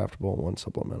 2 draftable and 1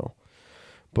 supplemental.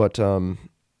 But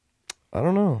I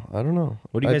don't know.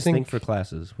 What do you guys think for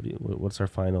classes? What's our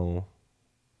final?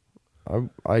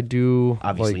 I do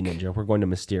Obviously, like, ninja. We're going to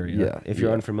Mysteria. Yeah, If you're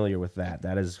yeah. unfamiliar with that,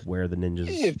 that is where the ninjas.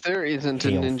 If there isn't a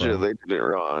hail ninja, from. they did it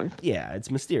wrong. Yeah,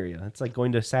 it's Mysteria. It's like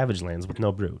going to Savage Lands with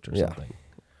no brute or Yeah. something.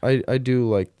 I do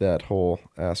like that whole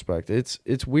aspect.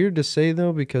 It's weird to say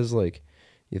though, because like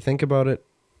you think about it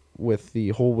with the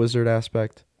whole wizard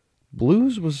aspect,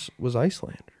 Blues was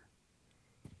Icelander.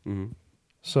 Mm-hmm.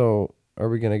 So are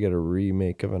we gonna get a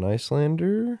remake of an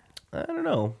Icelander? I don't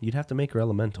know. You'd have to make her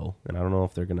elemental, and I don't know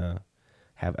if they're gonna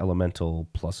have elemental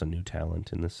plus a new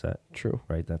talent in this set. True.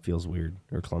 Right? That feels weird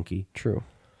or clunky. True.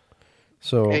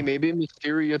 So Hey, maybe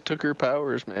Mysteria took her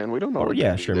powers, man. We don't know. Or what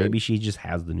yeah, they sure. did. Maybe she just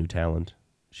has the new talent.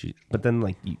 But then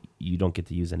like you don't get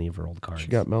to use any of her old cards. she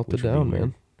got melted which would be down, weird.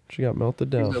 man. She got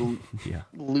melted She's down. a Yeah,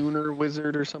 lunar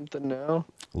wizard or something now.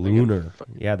 lunar.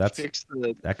 Yeah, that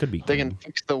could be. They can cool.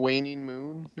 fix the waning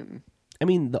moon. And I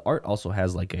mean, the art also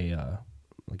has like a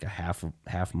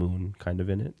half moon kind of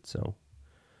in it, so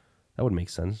that would make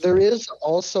sense. There is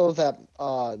also that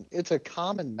it's a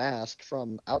common mask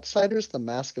from Outsiders, the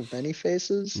Mask of Many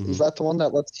Faces. Mhm. Is that the one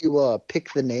that lets you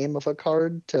pick the name of a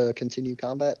card to continue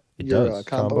combat? It your does.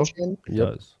 combo Combo. chain? It Yep.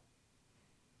 does.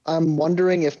 I'm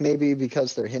wondering if maybe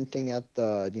because they're hinting at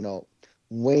the,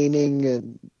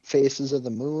 waning phases of the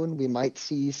moon, we might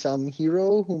see some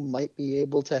hero who might be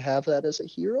able to have that as a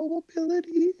hero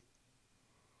ability.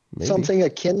 Maybe. Something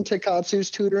akin to Katsu's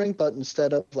tutoring, but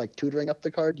instead of like tutoring up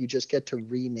the card, you just get to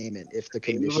rename it if the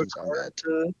name of a conditions are card met.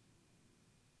 to-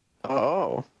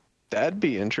 Oh, that'd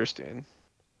be interesting.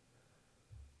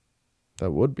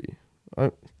 That would be.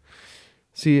 I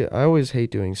always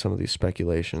hate doing some of these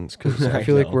speculations because I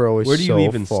feel like know. we're always Where do you so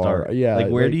even far. start? Yeah, like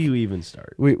where do you even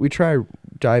start? We try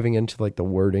diving into like the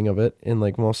wording of it, and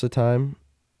like most of the time,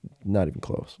 not even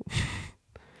close.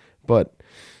 But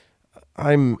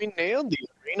We nailed the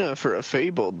arena for a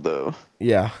fabled though.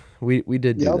 we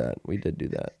did do Yep. that. We did do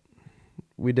that.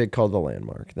 We did call the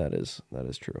landmark. That is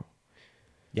true.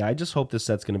 Yeah, I just hope this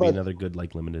set's going to be But- another good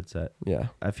like limited set. Yeah.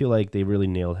 I feel like they really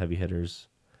nailed heavy hitters,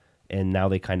 and now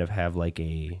they kind of have like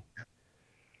a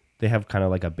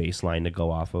baseline to go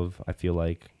off of. I feel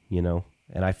like,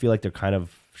 and I feel like they're kind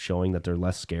of showing that they're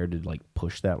less scared to like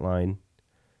push that line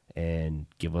and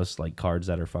give us like cards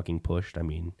that are fucking pushed. I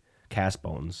mean, Cast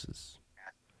Bones is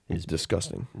It's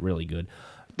disgusting. really good.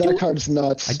 That card's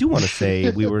nuts. I do want to say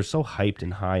we were so hyped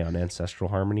and high on Ancestral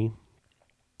Harmony.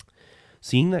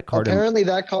 Seeing that card, Apparently,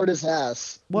 that card is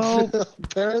ass. Well-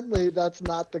 apparently, that's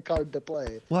not the card to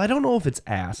play. well, I don't know if it's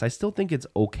ass. I still think it's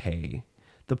okay.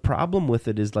 The problem with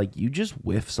it is like you just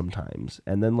whiff sometimes,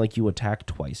 and then like you attack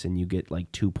twice and you get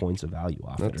like 2 points of value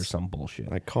off it or That's- some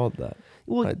bullshit. I called that.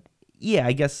 Well, I- yeah,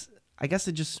 I guess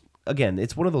it just, again,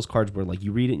 it's one of those cards where like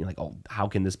you read it and you're like, oh, how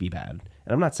can this be bad?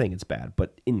 And I'm not saying it's bad,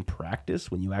 but in practice,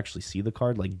 when you actually see the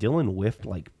card, like Dylan whiffed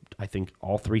like I think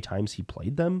all 3 times he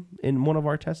played them in one of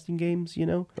our testing games.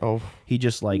 Oh, He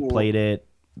just like played it,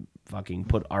 fucking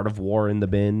put Art of War in the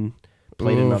bin,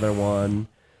 played Oof. another one,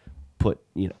 put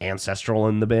Ancestral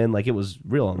in the bin. Like it was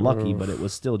real unlucky, but it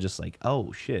was still just like,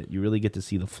 oh shit, you really get to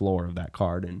see the floor of that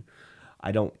card, and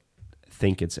I don't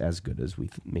think it's as good as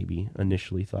we maybe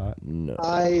initially thought. no.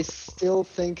 I still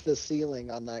think the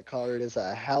ceiling on that card is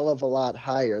a hell of a lot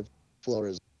higher than the floor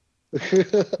is.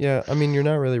 Yeah, I mean you're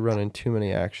not really running too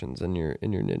many actions in your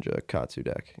Ninja Katsu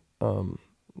deck.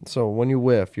 So when you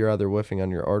whiff, you're either whiffing on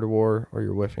your Art of War or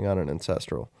you're whiffing on an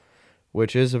Ancestral,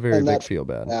 which is a very And big that's feel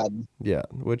bad. Bad. Yeah,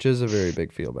 which is a very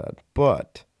big feel bad.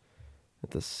 But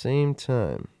at the same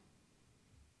time,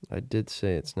 I did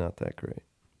say it's not that great.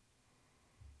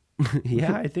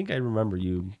 Yeah, I think I remember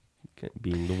you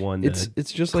being the one It's to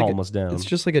just like calm us down. it's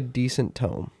just like a decent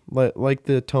tome, like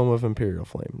the Tome of Imperial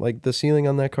Flame. Like the ceiling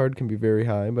on that card can be very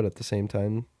high, but at the same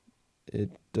time,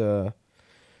 it's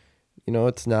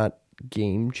not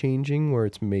game changing where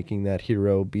it's making that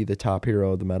hero be the top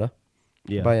hero of the meta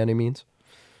yeah. by any means.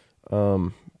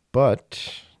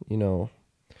 But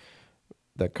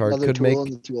that card Another could tool make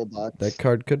in the toolbox. that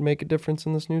card could make a difference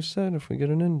in this new set if we get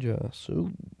a ninja.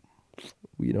 So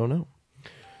we don't know.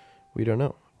 We don't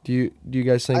know. Do you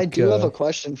guys think? I do have a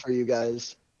question for you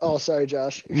guys. Oh, sorry,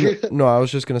 Josh. No, I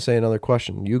was just gonna say another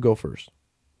question. You go first.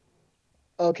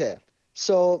 Okay,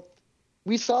 so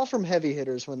we saw from heavy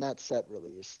hitters when that set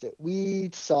released, we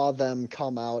saw them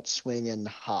come out swinging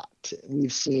hot.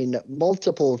 We've seen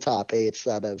multiple top eights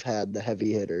that have had the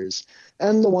heavy hitters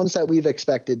and the ones that we've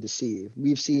expected to see.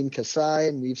 We've seen Kasai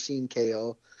and we've seen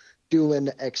KO doing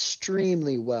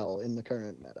extremely well in the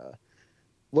current meta.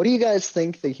 What do you guys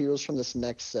think the heroes from this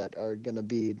next set are going to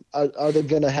be? Are they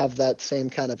going to have that same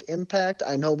kind of impact?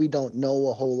 I know we don't know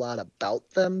a whole lot about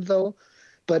them, though.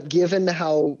 But given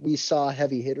how we saw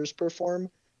heavy hitters perform,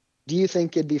 do you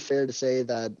think it'd be fair to say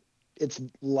that it's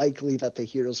likely that the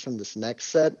heroes from this next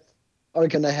set are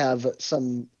going to have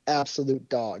some absolute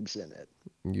dogs in it?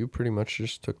 You pretty much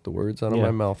just took the words out of Yeah.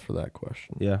 my mouth for that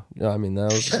question. Yeah. Yeah, I mean, I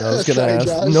was gonna Sorry, ask.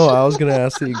 Josh. No, I was gonna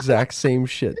ask the exact same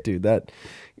shit, dude.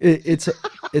 It's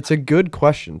a good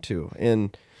question too,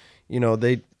 and you know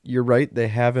you're right. They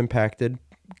have impacted.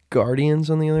 Guardians,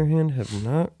 on the other hand, have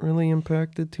not really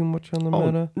impacted too much on the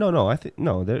meta. No. I think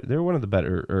no. They're one of the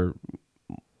better, or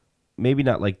maybe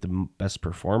not like the best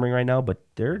performing right now, but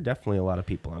there are definitely a lot of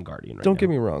people on Guardian right now. Don't get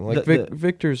me wrong. Like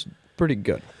Victor's pretty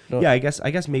good. No, Yeah, I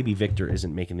guess maybe Victor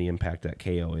isn't making the impact that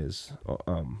KO is,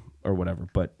 or whatever.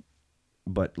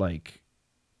 But like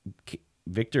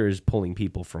Victor is pulling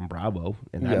people from Bravo,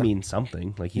 and that Yeah. means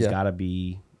something. Like he's Yeah. got to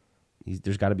be,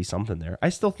 there's got to be something there. I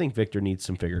still think Victor needs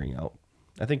some figuring out.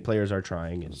 I think players are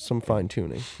trying, and some fine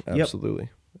tuning. Absolutely,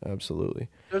 absolutely.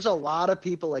 There's a lot of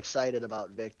people excited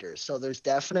about Victor, so there's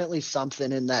definitely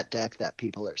something in that deck that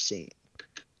people are seeing.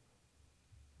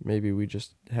 Maybe we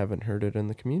just haven't heard it in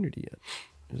the community yet.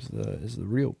 Is the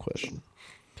real question.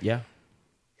 yeah,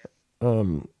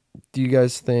 Do you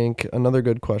guys think, another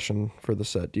good question for the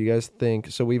set, do you guys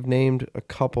think, so we've named a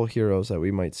couple heroes that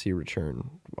we might see return.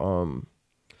 Do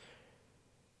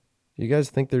you guys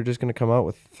think they're just going to come out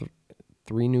with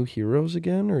three new heroes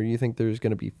again, or do you think there's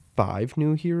going to be 5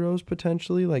 new heroes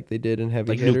potentially, like they did in Heavy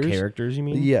like Hitters? new characters. You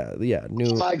mean? Yeah, new.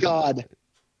 Oh my god.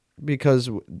 Because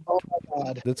Oh my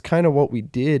god. that's kind of what we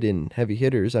did in Heavy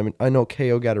Hitters. I mean, I know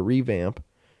KO got a revamp,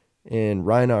 and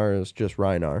Rhinar is just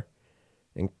Rhinar,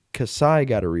 and Kasai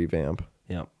got a revamp,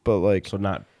 Yeah. but like, So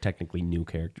not technically new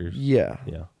characters. yeah,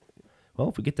 Yeah. Well,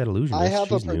 if we get that illusion, I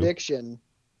have a she's new. prediction.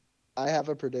 I have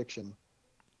a prediction.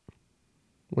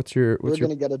 What's your We're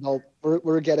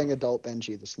getting adult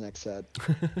Benji this next set.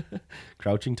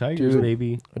 Crouching Tigers, Dude.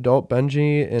 maybe. adult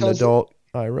Benji and Does- adult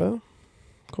Ira?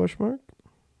 Question mark.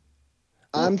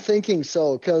 I'm thinking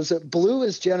so, because blue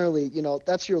is generally,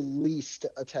 that's your least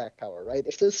attack power, right?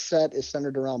 If this set is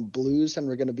centered around blues and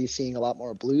we're going to be seeing a lot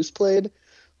more blues played,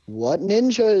 what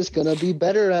ninja is going to be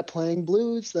better at playing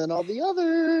blues than all the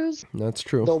others? That's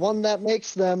true. The one that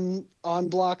makes them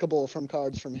unblockable from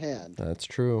cards from hand. That's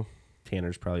true.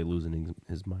 Tanner's probably losing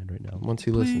his mind right now. Once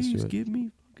he listens to Please it. give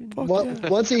me fucking. Fuck Once, yeah.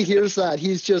 once he hears that,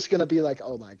 he's just going to be like,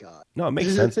 oh my god. No, it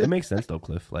makes sense. It makes sense though,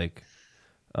 Cliff. Like,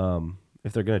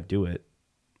 if they're gonna do it,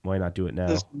 why not do it now?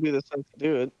 This would be the time to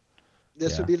do it.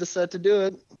 This Yeah. would be the set to do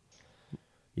it.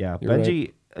 Yeah, You're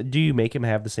Benji. Do you make him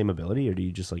have the same ability, or do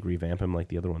you just like revamp him like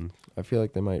the other one? I feel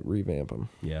like they might revamp him.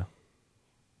 Yeah.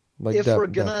 Like If we're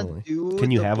going definitely. to do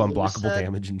Can you the have blue unblockable set-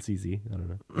 damage in CZ? I don't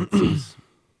know. It seems,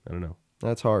 I don't know.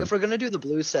 That's hard. If we're gonna do the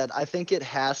blue set, I think it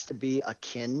has to be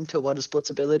akin to what a split's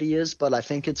ability is, but I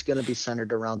think it's gonna be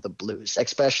centered around the blues,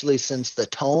 especially since the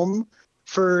tome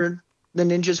for the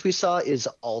ninjas we saw is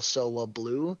also a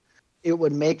blue. It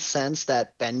would make sense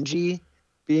that Benji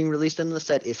being released in the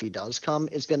set, if he does come,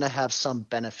 is gonna have some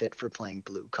benefit for playing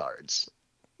blue cards.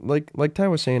 Like Ty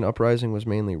was saying, Uprising was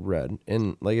mainly red,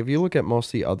 and like if you look at most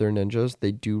of the other ninjas,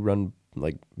 they do run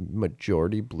like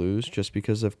majority blues just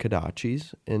because of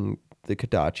Kadachis, and the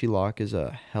Kadachi lock is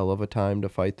a hell of a time to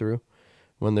fight through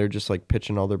when they're just like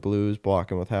pitching all their blues,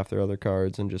 blocking with half their other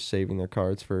cards, and just saving their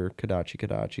cards for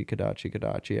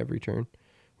Kadachi every turn.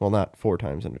 Well, not 4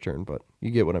 times in a turn, but you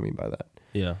get what I mean by that.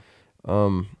 Yeah.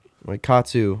 Like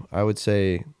Katsu, I would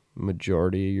say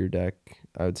majority of your deck,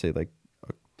 I would say like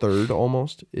a third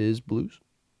almost is blues,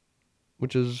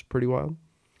 which is pretty wild.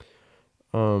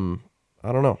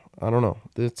 I don't know.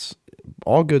 It's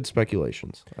all good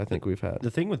speculations I think we've had.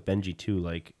 The thing with Benji too,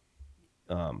 like,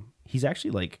 he's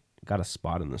actually like got a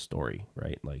spot in the story,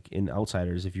 right? Like in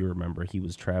Outsiders, if you remember, he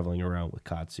was traveling around with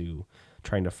Katsu,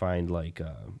 trying to find like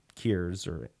cures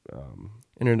or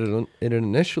And it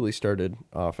initially started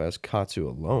off as Katsu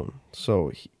alone.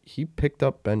 So he picked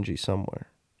up Benji somewhere,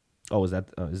 oh, is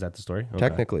that the story? Okay.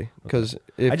 technically. Because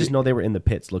I just know they were in the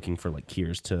pits looking for like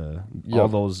cures to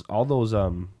Yep. all those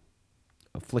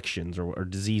afflictions or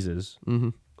diseases.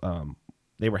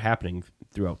 They were happening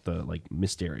throughout the like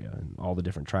Mysteria, and all the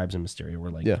different tribes in Mysteria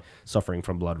were like Yeah. suffering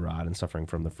from blood rot and suffering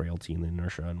from the frailty and the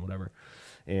inertia and whatever.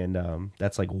 And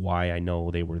that's like why I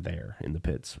know they were there in the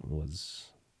pits was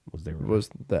they were Was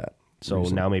that so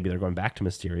reason? now maybe they're going back to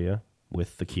Mysteria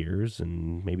with the Kiers,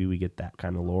 and maybe we get that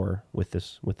kind of lore with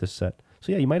this set.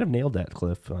 So yeah, you might have nailed that,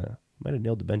 Cliff. Might have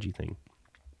nailed the Benji thing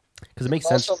because it makes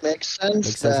sense. Also makes sense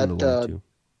Makes sense in the lore that too.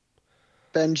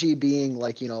 Benji being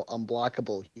like,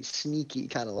 unblockable, he's sneaky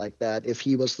kind of like that. If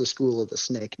he was the school of the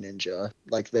snake ninja,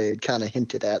 like they kind of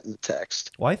hinted at in the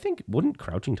text. Well, I think wouldn't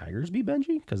Crouching Tigers be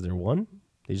Benji because they're one?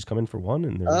 They just come in for one,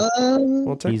 and they're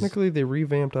Well, technically, they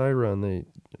revamped Ira on the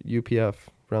UPF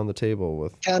round the table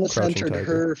with kind of Crouching centered Tiger.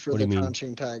 her for What do the you mean?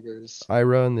 Crouching Tigers.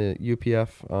 Ira and the UPF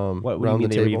what do you round mean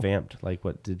the they table. revamped? Like,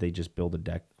 what did they just build a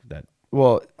deck that?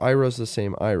 Well, Ira's the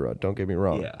same Ira. Don't get me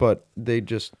wrong, Yeah. but they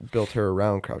just built her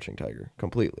around Crouching Tiger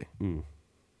completely. Mm.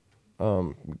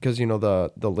 Because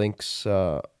the Link's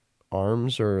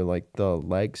arms are like the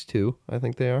legs too. I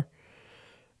think they are.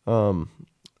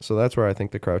 So that's where I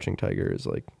think the Crouching Tiger is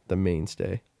like the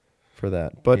mainstay for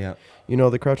that. But Yeah.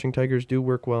 the Crouching Tigers do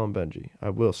work well in Benji. I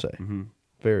will say, Mm-hmm.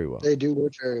 very well. They do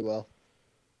work very well.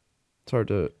 It's hard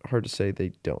to say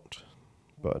they don't,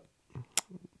 but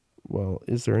well,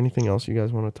 is there anything else you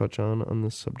guys want to touch on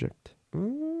this subject?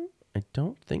 I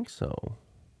don't think so.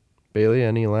 Bailey,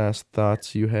 any last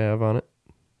thoughts you have on it?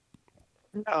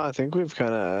 No, I think we've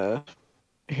kind of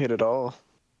hit it all.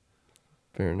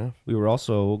 Fair enough. We were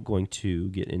also going to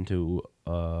get into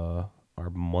our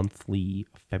monthly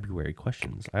February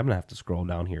questions. I'm gonna have to scroll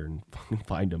down here and fucking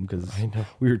find them because I know.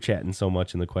 we were chatting so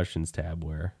much in the questions tab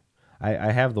where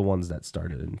I have the ones that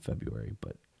started in February,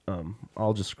 but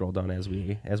I'll just scroll down as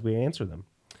we answer them.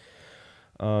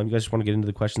 You guys just want to get into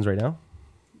the questions right now?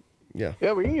 Yeah.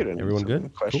 Yeah, we can get into Everyone some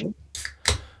good? questions.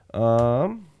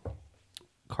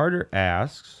 Carter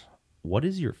asks, "What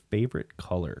is your favorite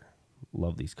color?"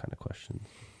 Love these kind of questions.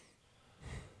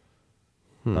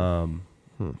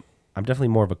 I'm definitely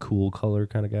more of a cool color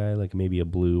kind of guy, like maybe a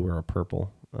blue or a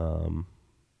purple.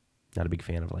 Not a big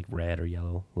fan of like red or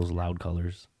yellow, those loud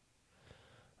colors.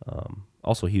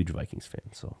 Also a huge Vikings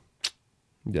fan, so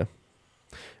Yeah.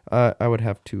 I would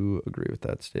have to agree with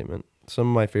that statement. Some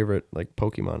of my favorite like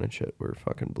Pokemon and shit were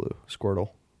fucking blue. Squirtle.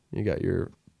 You got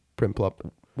your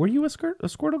Prinplup. were you a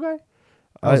Squirtle guy?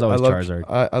 I was always love, Charizard.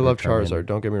 I or love Charmander. Charizard.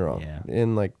 Don't get me wrong. Yeah.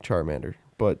 In like Charmander,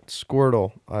 but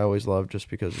Squirtle I always loved just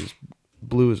because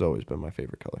blue has always been my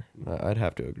favorite color. I'd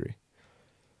have to agree.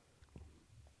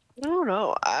 I don't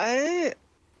know.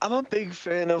 I'm a big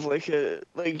fan of like a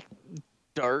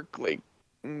dark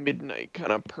midnight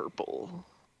kind of purple.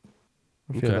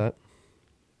 I feel Okay.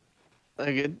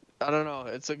 that. I don't know.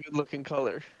 It's a good looking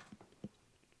color.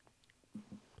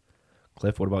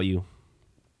 Cliff, what about you?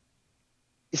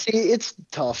 You see, it's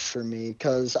tough for me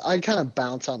because I kind of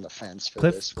bounce on the fence for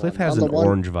this Cliff one. has On an the one-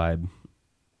 orange vibe.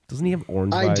 Doesn't he have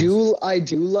orange I vibes?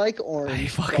 do like orange. I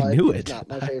fucking but knew it's it. Not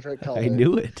my favorite color. I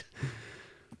knew it.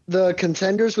 The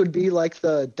contenders would be like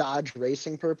the Dodge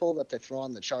Racing purple that they throw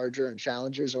on the Charger and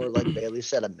Challengers, or like Bailey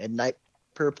said, a midnight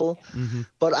purple. Mm-hmm.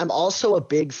 But I'm also a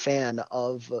big fan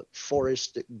of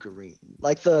forest green,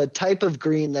 like the type of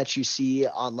green that you see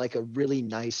on like a really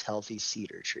nice, healthy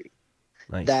cedar tree.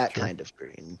 Nice. That Sure. kind of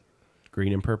green.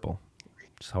 Green and purple.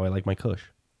 Just how I like my Kush.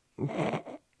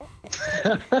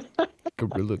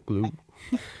 Gorilla Glue.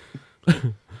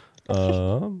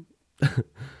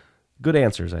 Good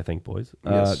answers, I think, boys.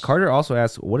 Yes. Carter also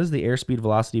asks, "What is the airspeed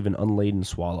velocity of an unladen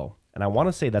swallow?" And I want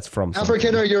to say that's from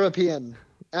African something. or European?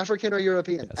 African or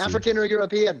European? Yeah, see. African or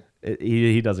European?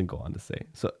 He doesn't go on to say.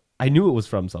 So I knew it was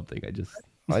from something.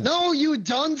 No, you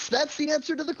dunce. That's the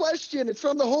answer to the question. It's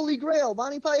from the Holy Grail,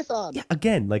 Monty Python. Yeah,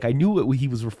 again, like I knew he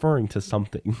was referring to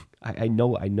something. I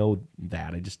know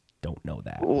that. I just don't know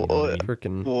that. You know what I mean?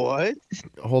 Freaking. What?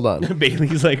 Hold on.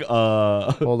 Bailey's like,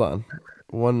 Hold on.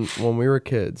 When we were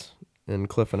kids, and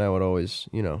Cliff and I would always,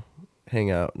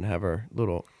 hang out and have our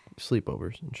little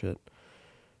sleepovers and shit.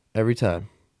 Every time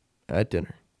at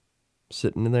dinner,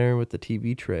 sitting in there with the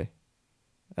TV tray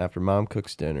after Mom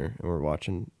cooks dinner, and we're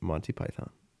watching Monty Python.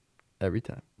 Every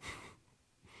time.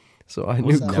 So I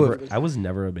knew Cliff. I was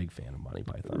never a big fan of Monty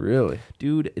Python. Really?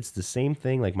 Dude, it's the same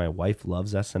thing. Like my wife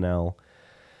loves SNL,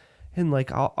 and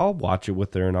like I'll watch it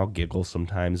with her and I'll giggle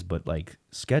sometimes. But like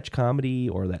sketch comedy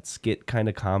or that skit kind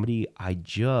of comedy, I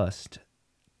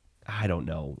don't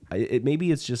know.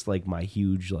 Maybe it's just like my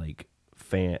huge like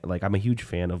fan. Like I'm a huge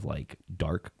fan of like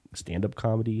dark stand up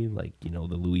comedy, like the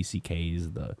Louis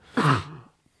C.K.'s, the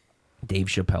Dave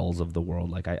Chappelle's of the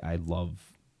world. Like I love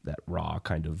that raw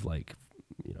kind of like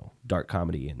dark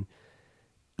comedy and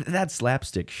that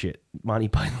slapstick shit, Monty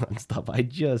Python stuff. I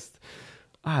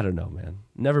don't know, man.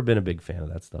 Never been a big fan of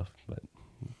that stuff, but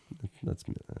that's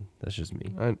just me.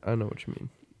 I know what you mean.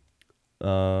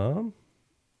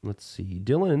 Let's see.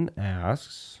 Dylan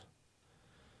asks.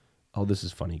 Oh, this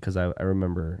is funny because I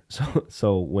remember.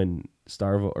 So when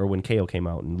Starvo or when KO came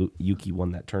out and Yuki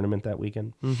won that tournament that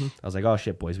weekend, I was like, oh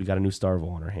shit, boys, we got a new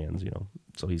Starvo on our hands, you know.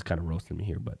 So he's kind of roasting me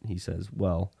here, but he says,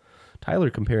 well, Tyler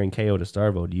comparing KO to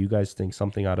Starvo, do you guys think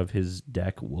something out of his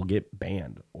deck will get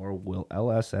banned, or will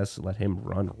LSS let him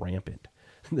run rampant?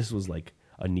 This was like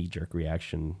a knee-jerk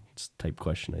reaction type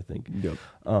question, I think. Yep.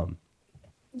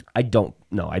 I don't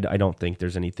think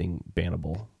there's anything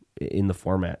bannable in the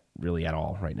format really at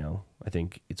all right now. I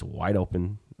think it's wide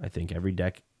open. I think every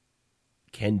deck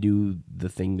can do the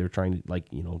thing they're trying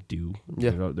to do.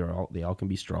 Yeah. They all can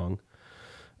be strong.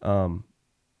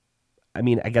 I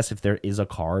mean, I guess if there is a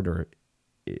card or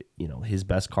his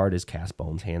best card is Cast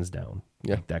Bones, hands down.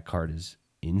 Yeah. Like, that card is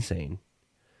insane.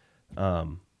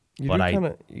 You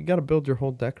got to build your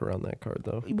whole deck around that card,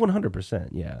 though. 100%,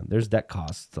 yeah. There's deck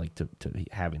costs to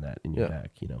having that in your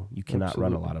deck. You cannot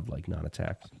run a lot of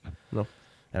non-attacks. No.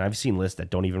 And I've seen lists that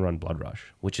don't even run Blood Rush,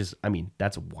 which is, I mean,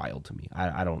 that's wild to me.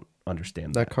 I don't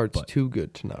understand that. That card's too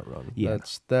good to not run. Yeah,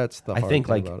 that's the hard thing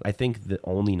about it. I think the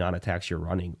only non-attacks you're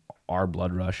running are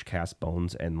Blood Rush, Cast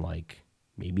Bones, and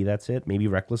maybe that's it. Maybe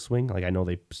Reckless Swing. I know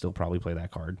they still probably play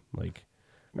that card.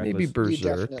 Maybe Berserk. You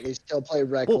definitely still play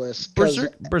Reckless. Well,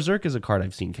 Berserk is a card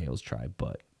I've seen KOs try,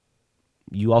 but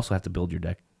you also have to build your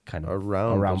deck kind of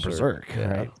around Berserk,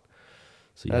 right?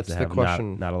 So you That's have to have the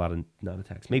question. Not a lot of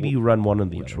non-attacks. Maybe you run one of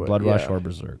the other, Blood Rush or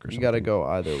Berserk or something. You got to go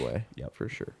either way. Yep. For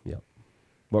sure. Yep.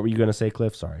 What were you going to say,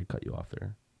 Cliff? Sorry, I cut you off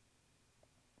there.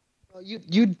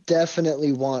 You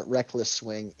definitely want Reckless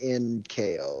Swing in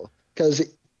KO because,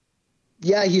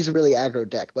 yeah, he's a really aggro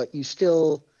deck, but you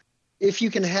still, if you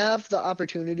can have the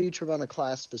opportunity to run a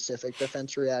class-specific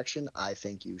defense reaction, I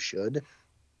think you should.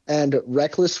 And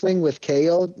Reckless Swing with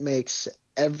KO makes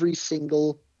every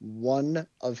single one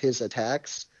of his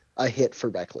attacks a hit for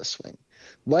Reckless Swing.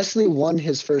 Wesley won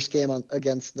his first game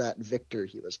against that Victor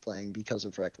he was playing because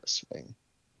of Reckless Swing.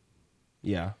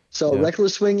 Yeah. So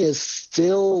Reckless Swing is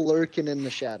still lurking in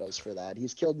the shadows for that.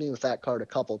 He's killed me with that card a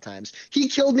couple times. He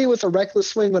killed me with a Reckless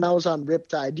Swing when I was on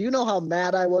Riptide. Do you know how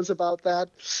mad I was about that?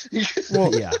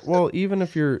 Well, yeah. Well, even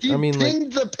if you're,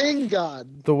 pinged the ping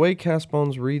god. The way Cast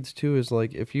Bones reads too is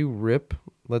if you rip,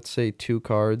 let's say 2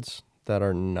 cards that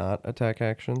are not attack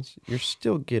actions, you're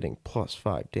still getting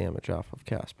 +5 damage off of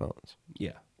Cast Bones.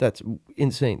 Yeah. That's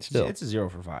insane still. It's a 0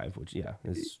 for 5, which,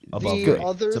 is above the great.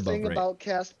 Other thing about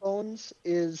Cast Bones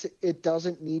is it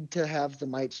doesn't need to have the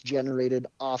mites generated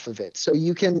off of it. So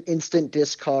you can instant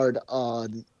discard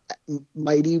on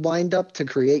Mighty Windup to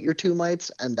create your 2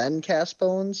 mites and then Cast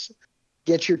Bones.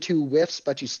 Get your 2 whiffs,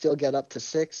 but you still get up to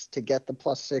 6 to get the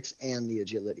 +6 and the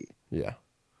agility. Yeah.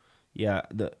 Yeah,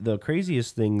 the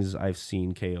craziest things I've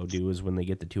seen KO do is when they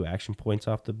get the 2 action points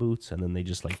off the boots and then they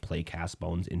just play Cast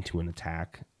Bones into an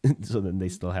attack. So then they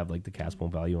still have the Cast Bone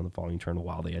value on the following turn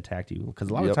while they attack you. Because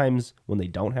a lot of times when they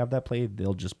don't have that play,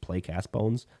 they'll just play Cast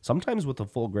Bones, sometimes with a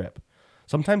full grip.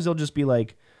 Sometimes they'll just be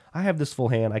I have this full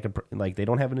hand. I could they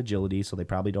don't have an agility, so they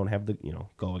probably don't have the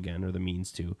go again or the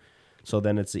means to. So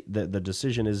then it's the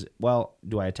decision is, well,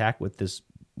 do I attack with this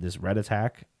red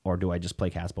attack, or do I just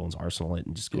play Cast Bones, arsenal it,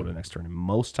 and just go to the next turn? And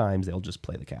most times they'll just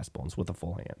play the Cast Bones with a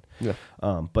full hand. Yeah.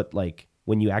 But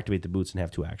when you activate the boots and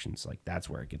have 2 actions, that's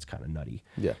where it gets kind of nutty.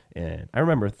 Yeah. And I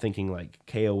remember thinking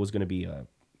KO was going to be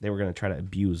they were going to try to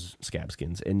abuse Scab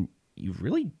Skins, and you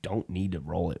really don't need to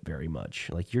roll it very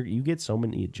much. You get so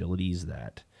many agilities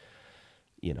that,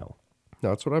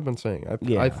 That's what I've been saying.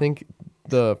 I think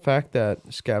the fact that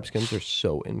Scab Skins are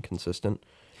so inconsistent,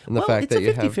 and the fact that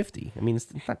you have 50-50. I mean,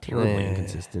 it's not terribly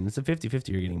inconsistent. It's a 50-50.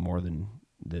 You're getting more than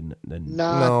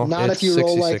not if you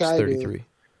roll like I 33. do.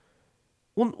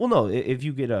 Well, no. If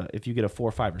you get a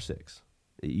 4, 5, or 6,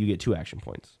 you get 2 action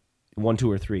points. 1, 2,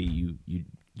 or 3,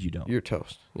 you don't. You're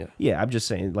toast. Yeah. Yeah, I'm just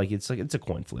saying, it's a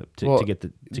coin flip to get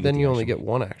the. Then you only get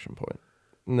 1 action point,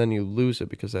 and then you lose it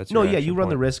because that's no. Your Yeah, you run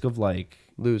point. the risk of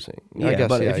losing. Yeah, I guess,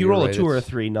 but if you roll a 2 or a it's-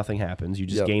 3, nothing happens. You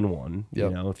just gain 1.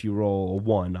 If you roll a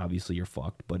 1, obviously you're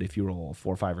fucked. But if you roll a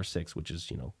 4, 5, or 6, which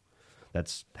is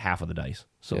that's half of the dice.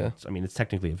 So it's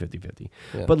technically a 50-50.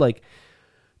 Yeah. But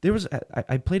there was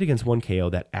I played against one KO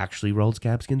that actually rolled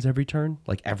Scab Skins every turn,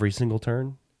 every single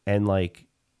turn, and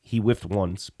he whiffed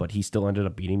once, but he still ended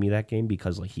up beating me that game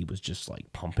because he was just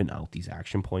pumping out these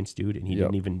action points, dude, and he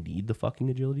didn't even need the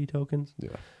fucking agility tokens.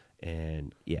 Yeah.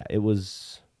 And it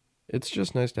was. It's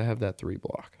just nice to have that 3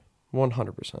 block.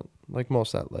 100%. Like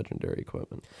most of that legendary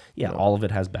equipment. Yeah, all of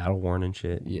it has battle worn and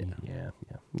shit. Yeah.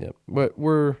 Yeah. But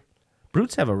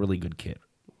Brutes have a really good kit.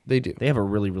 They do. They have a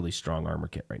really, really strong armor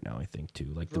kit right now, I think,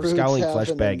 too. The Brutes Scowling have Flesh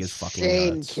an Bag is fucking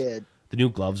insane nuts. kid. The new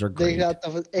gloves are They great. got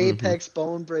the Apex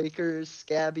Bone Breakers,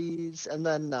 Scabbies, and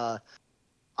then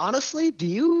honestly,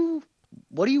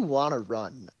 what do you want to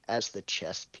run as the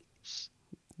chest piece?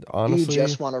 Honestly, do you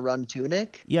just want to run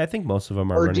Tunic? Yeah, I think most of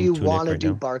them are Or running do you Tunic want to right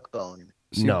do now. Barkbone?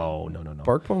 See, No.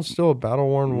 Barkbone's still a battle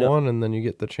worn No. one, and then you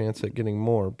get the chance at getting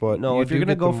more. But No, you if you're do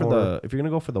gonna get go the for more- if you're gonna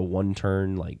go for the one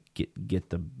turn, like get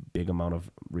the big amount of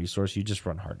resource, you just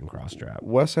run Hardened Cross Strap.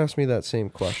 Wes asked me that same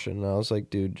question, and I was like,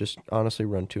 dude, just honestly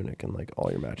run Tunic and like all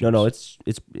your matches. No,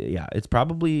 it's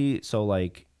probably so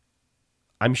like.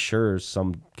 I'm sure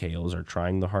some KOs are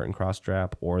trying the Heart and Cross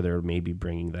Strap, or they're maybe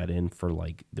bringing that in for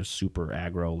like the super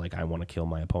aggro, like I want to kill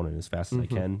my opponent as fast as I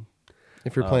can.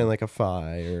 if you're playing like a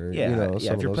Fi or Yeah, you know, yeah. some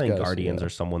If of you're those playing guys, Guardians yeah. or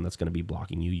someone that's going to be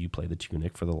blocking you, you play the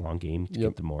Tunic for the long game to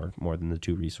get the more than the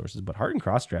 2 resources. But Heart and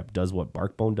Cross Strap does what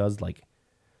Barkbone does, like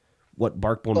what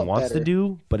Barkbone But wants to better.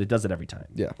 do, but it does it every time.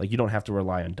 Yeah. like you don't have to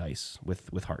rely on dice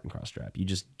with Heart and Cross Strap. You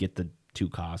just get the 2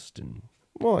 cost, and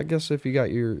Well, I guess if you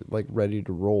got your like ready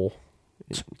to roll,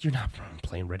 you're not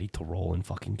playing ready to roll in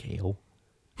fucking KO.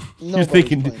 You're Nobody's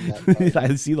thinking, playing that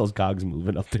card. I see those cogs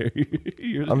moving up there.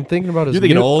 You're- I'm thinking about his. You're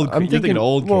thinking new, old- I'm you're thinking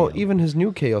old Well, KO. even his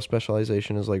new KO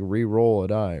specialization is like re-roll a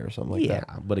die or something like yeah,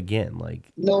 that. but again,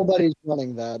 like Nobody's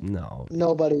running that. no,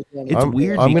 Nobody's running It's that.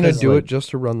 weird I'm gonna because, do like- it just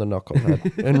to run the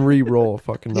knucklehead and re-roll a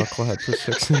fucking knucklehead for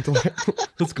 6 intellect.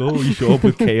 let's go. You show up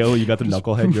with KO, you got the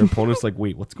knucklehead. Your opponent's like,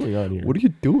 wait, what's going on here? What are you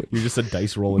doing? You're just a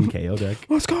dice rolling KO deck.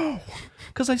 Let's go.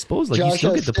 Because I suppose like you Josh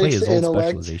still has get to play 6 his old intellect.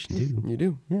 specialization too. You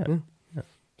do. Yeah.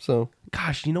 So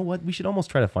Gosh, you know what? We should almost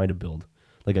try to find a build,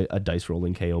 like a dice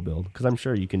rolling KO build, because I'm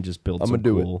sure you can just build. I'm some gonna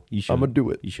do cool, it. You should. I'm gonna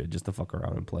do it. You should just to fuck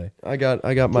around and play. I got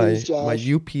my Please, my Josh.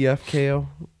 UPF KO.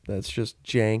 That's just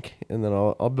jank, and then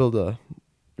I'll build a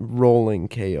rolling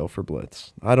KO for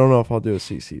Blitz. I don't know if I'll do a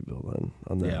CC build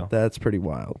on that. Yeah. That's pretty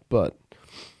wild, but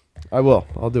I will.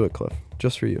 I'll do it, Cliff,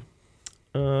 just for you.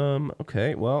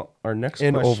 Okay. Well, our next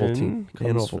And question Ovaltine. And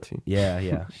comes fr- Ovaltine.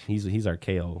 Yeah. He's our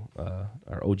KO,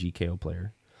 our OG KO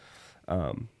player.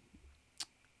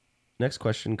 Next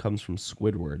question comes from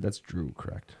Squidward. That's Drew,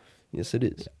 correct? Yes, it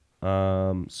is.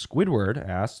 Squidward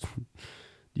asked,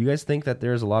 do you guys think that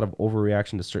there's a lot of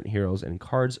overreaction to certain heroes and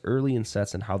cards early in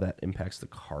sets and how that impacts the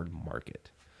card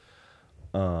market?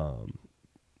 Most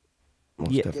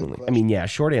Yeah. definitely. I mean, yeah,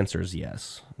 short answer is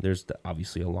yes. There's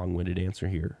obviously a long-winded answer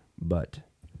here, but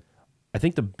I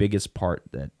think the biggest part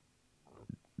that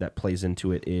plays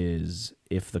into it is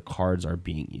if the cards are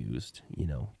being used. You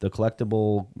know, the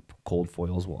collectible cold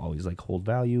foils will always like hold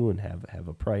value and have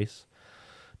a price.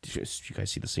 Did you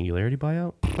guys see the Singularity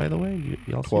buyout, by the way?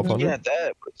 Y'all see that? 1200? Yeah,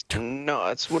 that was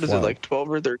nuts. What is Wow. it, like 12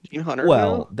 or 1300?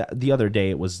 Well, the other day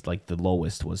it was like the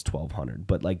lowest was 1,200,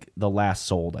 but like the last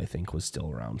sold I think was still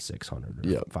around 600 or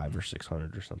Yep. 500 or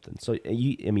 600 or something. So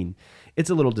I mean, it's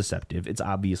a little deceptive. It's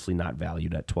obviously not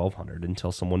valued at 1,200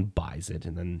 until someone buys it,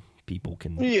 and then people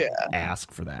can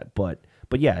ask for that. But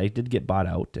yeah, it did get bought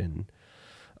out, and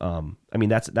I mean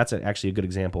that's actually a good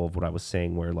example of what I was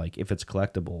saying, where like if it's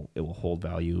collectible, it will hold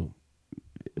value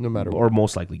No matter or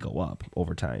most likely go up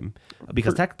over time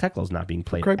because Teklo's not being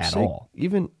played Craig's at sake, all.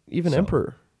 even So-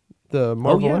 Emperor, the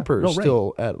Marvel yeah. Emperor, No, is right.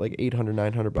 still at like 800,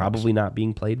 900 bucks. Probably not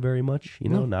being played very much. You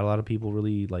know, No. not a lot of people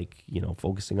really like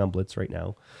focusing on Blitz right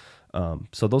now.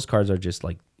 So those cards are just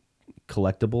like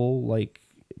collectible, like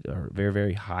are very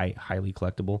very highly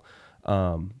collectible.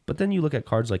 But then you look at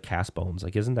cards like Cast Bones.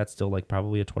 Like, isn't that still like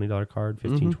probably a $20 card,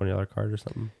 $15, $20 card or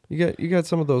something? You got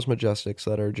some of those Majestics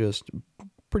that are just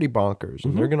pretty bonkers,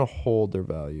 and they're gonna hold their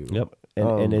value. Yep.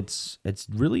 And it's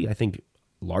really, I think,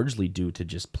 largely due to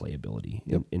just playability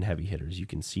Yep. in heavy hitters. You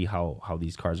can see how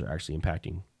these cards are actually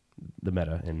impacting the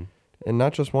meta. And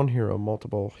not just one hero,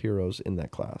 multiple heroes in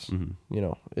that class. Mm-hmm. You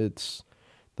know, it's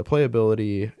the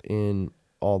playability in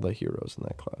all the heroes in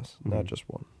that class, Mm-hmm. not just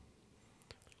one.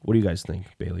 What do you guys think,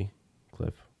 Bailey,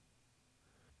 Cliff?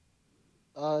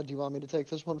 Do you want me to take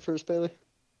this one first, Bailey?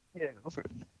 Yeah, go for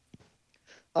it.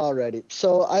 Alrighty.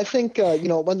 So I think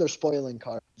when they're spoiling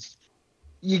cards,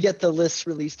 you get the lists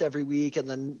released every week, and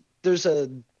then there's a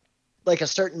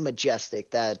certain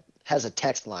Majestic that has a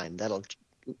text line that'll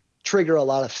trigger a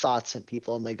lot of thoughts in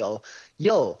people, and they go,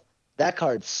 "Yo, that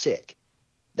card's sick."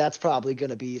 That's probably going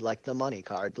to be like the money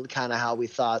card, kind of how we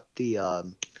thought the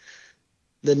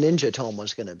Ninja Tome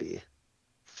was going to be.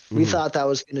 We thought that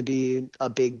was going to be a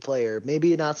big player.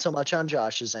 Maybe not so much on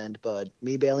Josh's end, but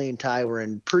me, Bailey, and Ty were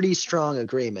in pretty strong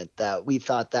agreement that we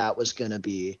thought that was going to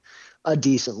be a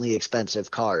decently expensive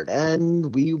card.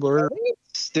 And we were. It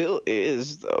still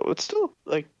is, though. It's still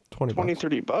like 20 20, bucks.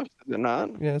 30 bucks, is it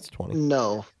not? Yeah, it's 20.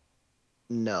 No.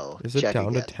 Is it Check down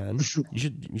again. to 10? You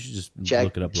should just Check,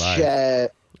 look it up live.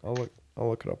 check. I'll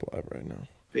look it up live right now.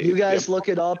 You guys look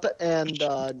it up, and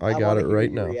I got wanna it hear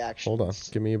right your now. reactions. Hold on.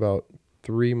 Give me about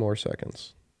 3 more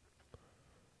seconds.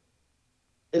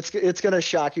 It's gonna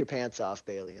shock your pants off,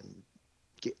 Bailey. And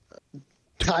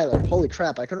Tyler, holy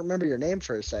crap! I couldn't remember your name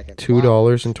for a second. Wow.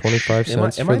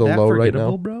 $2.25 Am for I the that low right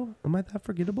forgettable, now. bro? Am I that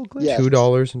forgettable, Glitch? Yeah.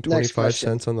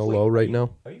 $2.25 on the low right now.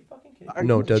 Are you fucking kidding? Are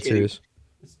No, you dead kidding? serious.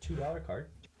 It's $2 card.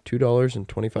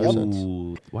 $2.25.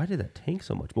 Ooh, why did that tank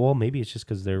so much? Well, maybe it's just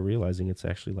because they're realizing it's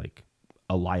actually like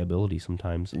a liability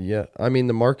sometimes. Yeah, I mean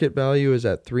the market value is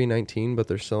at $319, but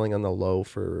they're selling on the low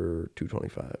for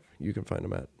 $225. You can find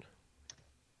them at.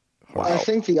 I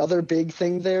think the other big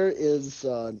thing there is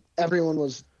everyone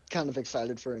was kind of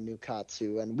excited for a new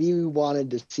Katsu, and we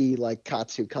wanted to see like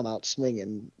Katsu come out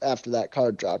swinging after that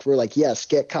card dropped. We're like, yes,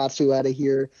 get Katsu out of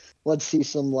here. Let's see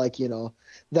some like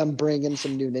them bring in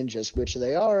some new ninjas, which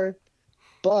they are,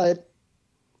 but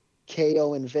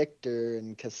KO and Victor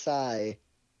and Kasai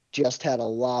just had a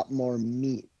lot more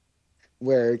meat,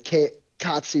 where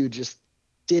Katsu just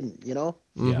didn't.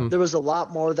 Mhm. There was a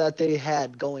lot more that they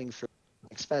had going for,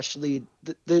 especially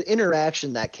the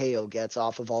interaction that KO gets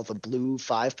off of all the blue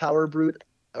 5-power brute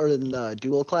or the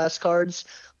dual class cards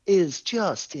is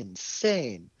just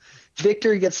insane.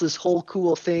 Victor gets this whole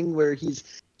cool thing where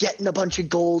he's getting a bunch of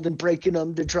gold and breaking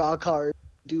them to draw cards,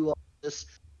 do all this.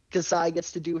 Kasai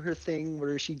gets to do her thing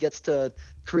where she gets to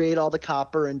create all the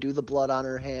copper and do the blood on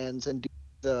her hands and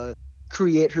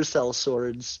create her cell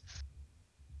swords.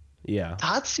 Yeah.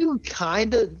 Tatsu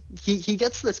kind of he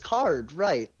gets this card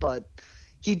right, but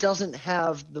he doesn't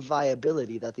have the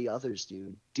viability that the others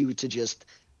do due to just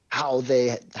how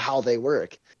they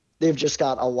work. They've just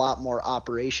got a lot more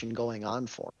operation going on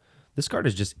for them. This card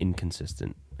is just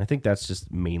inconsistent. I think that's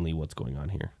just mainly what's going on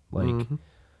here. Like, Mhm.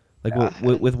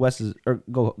 with Wes's. Or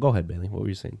go ahead, Bailey. What were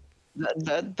you saying?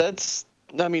 That's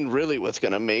I mean, really, what's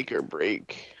gonna make or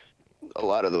break a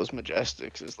lot of those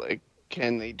Majestics is like,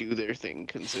 can they do their thing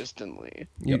consistently?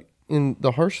 And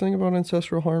the harsh thing about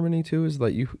Ancestral Harmony too is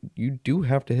that you do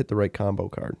have to hit the right combo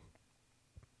card.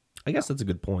 I guess that's a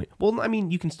good point. Well, I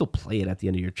mean, you can still play it at the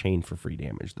end of your chain for free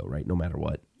damage, though, right? No matter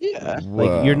what. Yeah.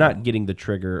 Like, you're not getting the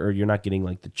trigger, or you're not getting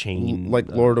like the chain. Like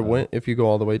Lord of Wind, if you go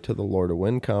all the way to the Lord of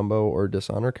Wind combo or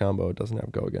Dishonor combo, it doesn't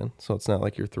have go again. So it's not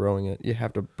like you're throwing it. You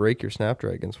have to break your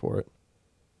Snapdragons for it.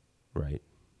 Right.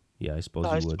 Yeah, I suppose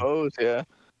I you would. suppose, yeah.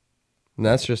 And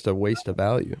that's just a waste of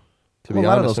value. To Well, be a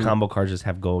lot honest, of those combo cards just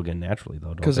have go again naturally,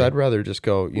 though. because I'd rather just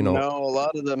go, No, a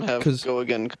lot of them have 'cause- go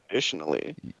again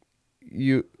conditionally.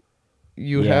 you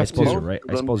Yeah, I have suppose to. you're right.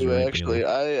 I Them suppose do, you're right. actually.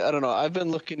 Bailey. I don't know. I've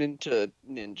been looking into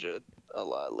Ninja a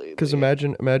lot lately. Because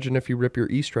imagine if you rip your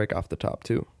E-Strike off the top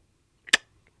too.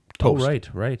 Oh, Toast.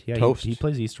 right. Yeah, Toast. he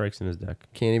plays E-Strikes in his deck.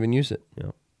 Can't even use it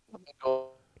Oh,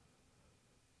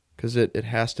 because it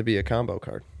has to be a combo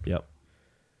card. Yep.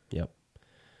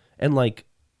 And like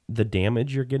the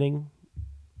damage you're getting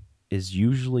is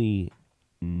usually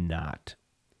not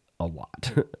a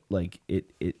lot. Like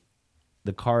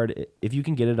the card, if you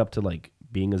can get it up to like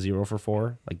being a 0 for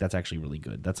 4, like that's actually really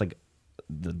good. That's like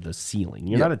the ceiling.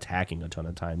 You're Yep. not attacking a ton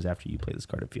of times after you play this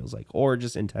card, it feels like. Or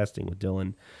just in testing with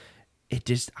Dylan.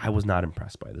 I was not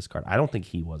impressed by this card. I don't think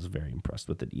he was very impressed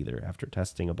with it either after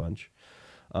testing a bunch.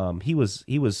 He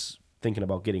was thinking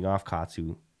about getting off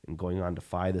Katsu and going on to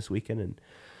Phi this weekend, and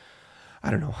I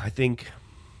don't know. I think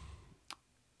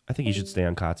he should stay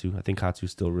on Katsu. I think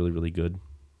Katsu's still really, really good.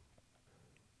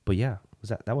 But yeah,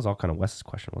 that was all kind of Wes's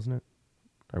question, wasn't it?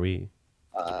 Are we?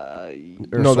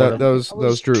 No, sort that of.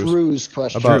 was Drew's. Drew's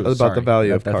question. About Drew, the sorry.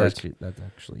 value of That's cards. That's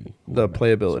actually The what I meant.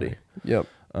 playability. Yep.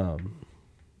 Sorry.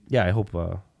 Yeah, I hope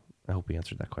we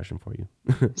answered that question for you,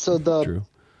 So the Drew.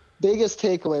 biggest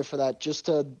takeaway for that, just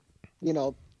to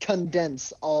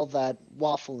condense all that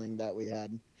waffling that we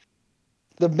had.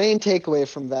 The main takeaway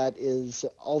from that is,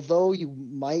 although you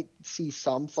might see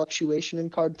some fluctuation in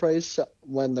card price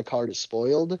when the card is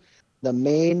spoiled, the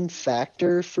main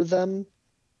factor for them,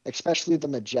 especially the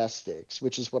Majestics,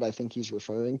 which is what I think he's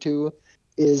referring to,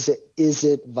 is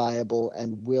it viable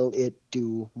and will it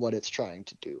do what it's trying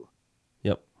to do?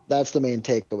 Yep. That's the main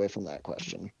takeaway from that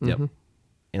question. Yep. Mhm.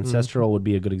 Ancestral would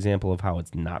be a good example of how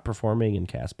it's not performing, and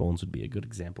Cast Bones would be a good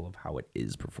example of how it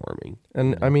is performing.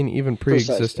 And I mean, even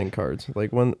pre-existing cards,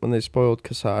 like when they spoiled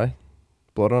Kasai,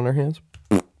 Blood on Her Hands,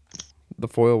 the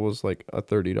foil was like a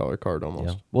 $30 card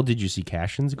almost. Yeah. Well, did you see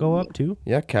Cashin's go up too?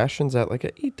 Yeah, Cashin's at like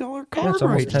an $8 card Yeah, it's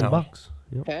almost right now. $10.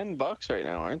 Yep. $10 right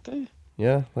now, aren't they?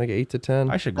 Yeah, like 8 to 10.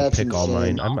 I should go That's pick all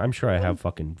mine. insane. I'm sure I have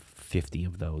fucking 50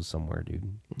 of those somewhere,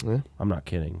 dude. Yeah. I'm not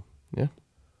kidding. Yep.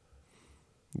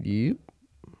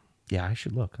 Yeah, I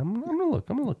should look. I'm gonna look.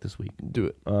 I'm gonna look this week. Do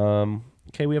it.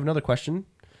 Okay, we have another question.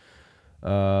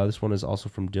 This one is also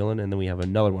from Dylan, and then we have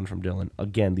another one from Dylan.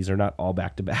 Again, these are not all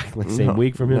back to back, like same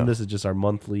week from him. No. This is just our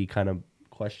monthly kind of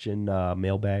question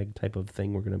mailbag type of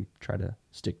thing we're gonna try to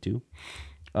stick to.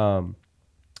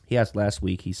 He asked last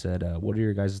week. He said, "What are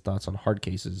your guys' thoughts on hard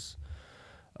cases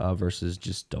versus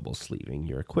just double sleeving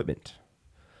your equipment?"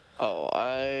 Oh,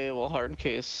 I will hard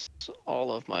case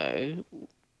all of my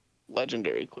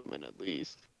legendary equipment at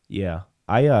least. Yeah,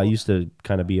 I used to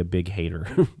kind of be a big hater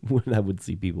when I would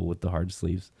see people with the hard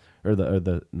sleeves or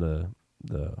the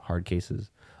hard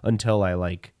cases until I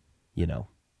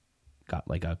got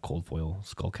like a cold foil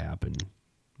skull cap and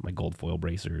my gold foil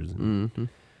bracers. And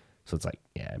so it's like,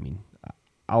 yeah, I mean,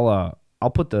 I'll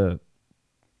put the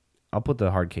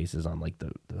hard cases on like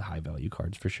the high value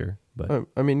cards for sure. But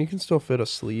I mean, you can still fit a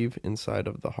sleeve inside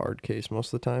of the hard case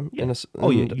most of the time. yeah. And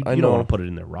You I don't know, want to put it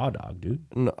in there raw dog, dude.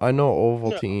 I know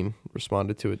Ovaltine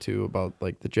responded to it too about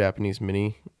like the Japanese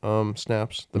mini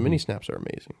snaps. The mini snaps are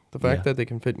amazing. The fact Yeah. that they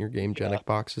can fit in your Game Genic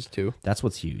boxes too, That's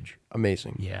what's huge.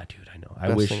 amazing. Yeah, dude, I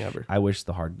know. Best thing ever. I wish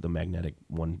the magnetic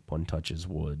one touches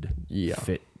would Yeah.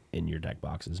 fit in your deck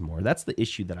boxes more. That's the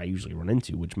issue that I usually run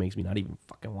into, which makes me not even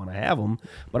fucking want to have them.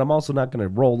 But I'm also not going to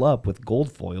roll up with gold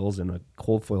foils and a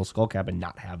cold foil skull cap and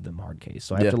not have them hard case.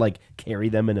 So I have Yeah. to like carry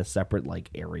them in a separate like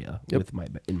area Yep. with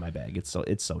in my bag. It's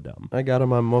so dumb. I got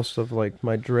them on most of like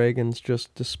my dragons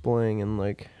just displaying, and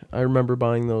like I remember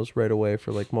buying those right away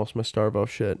for like most of my Starvo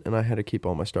shit, and I had to keep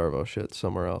all my Starvo shit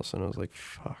somewhere else, and I was like,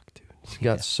 fuck, dude, it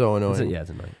got so annoying. It's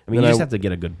annoying. I mean, Then you just I- have to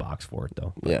get a good box for it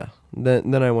though. Yeah.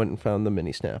 Then I went and found the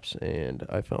mini snaps, and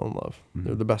I fell in love. Mm-hmm.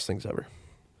 They're the best things ever.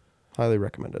 Highly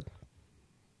recommended.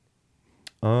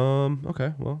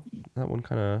 Okay. Well, that one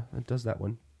kind of does that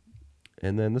one.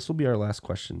 And then this will be our last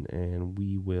question, and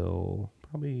we will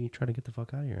probably try to get the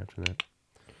fuck out of here after that.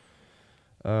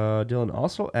 Dylan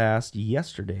also asked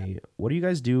yesterday, what do you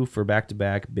guys do for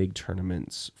back-to-back big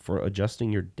tournaments for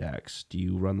adjusting your decks? Do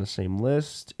you run the same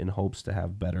list in hopes to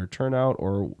have better turnout,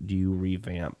 or do you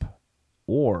revamp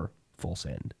or full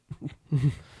send?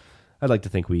 I'd like to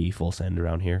think we full send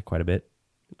around here quite a bit.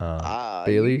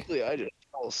 Bailey? Usually I just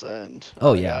full send.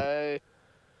 Oh, Like, yeah.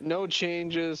 no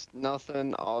changes,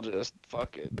 nothing. I'll just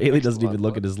fuck it. Bailey Makes a doesn't lot even of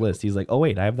look fun. at his list. He's like, oh,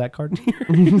 wait, I have that card in here.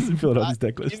 He doesn't fill it out his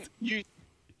deck list.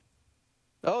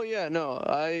 Oh yeah, no,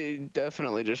 I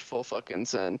definitely just full fucking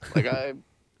send. Like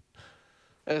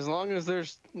as long as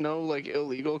there's no like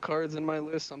illegal cards in my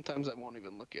list, sometimes I won't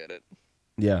even look at it.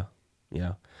 Yeah.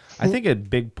 I think a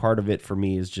big part of it for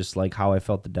me is just like how I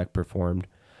felt the deck performed.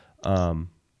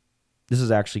 This is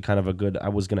actually kind of a good. I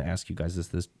was going to ask you guys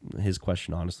this. His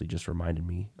question honestly just reminded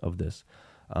me of this.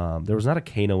 There was not a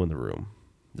Kano in the room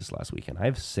this last weekend. I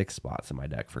have 6 spots in my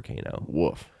deck for Kano.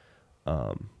 Woof.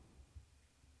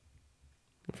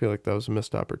 I feel like that was a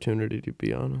missed opportunity, to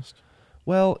be honest.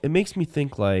 Well, it makes me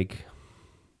think like,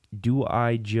 do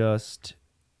I just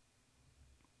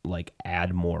like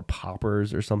add more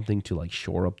poppers or something to like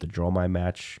shore up the Dromai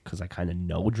match because I kind of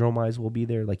know Dromais will be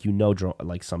there. Like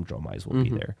like some Dromais will be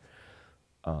there.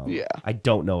 Yeah. I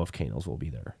don't know if Kanos will be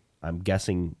there. I'm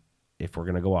guessing if we're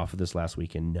gonna go off of this last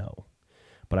weekend, no.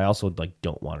 But I also like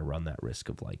don't want to run that risk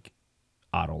of like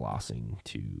auto lossing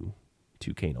to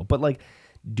Kano. But like,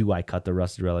 do I cut the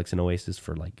Rusted Relics and Oasis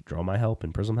for like Dromai help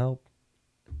and Prism help,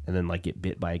 and then like get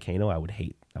bit by a Kano? I would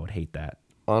hate that.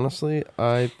 Honestly,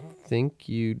 I think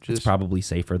you It's just probably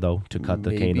safer though to cut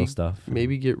the Kano stuff.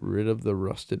 maybe get rid of the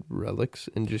Rusted Relics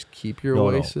and just keep your No.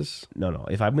 Oasis. No.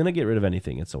 If I'm gonna get rid of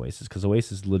anything, it's Oasis because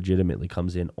Oasis legitimately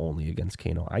comes in only against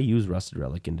Kano. I use Rusted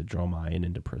Relic into Dromai and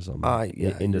into Prism,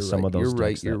 Yeah, into you're some right, of those. You're right.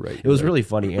 decks You're that- right. It was you're right. really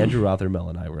funny. Andrew Rothermel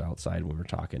and I were outside and we were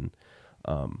talking,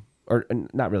 or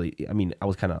not really. I mean, I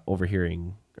was kind of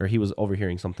overhearing, or he was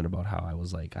overhearing something about how I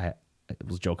was like, I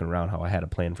was joking around how I had a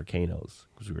plan for Kanos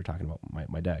because we were talking about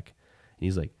my deck, and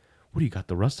he's like, "What do you got,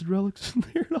 the Rusted Relics in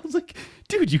there?" And I was like,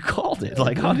 "Dude, you called it.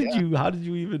 Like, how did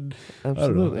you even?" I don't know.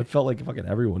 Absolutely. I felt like fucking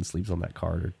everyone sleeps on that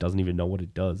card or doesn't even know what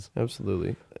it does.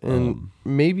 Absolutely. And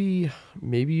maybe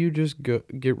you just get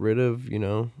rid of,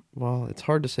 well, it's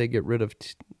hard to say get rid of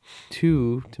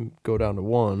 2 to go down to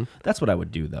 1. That's what I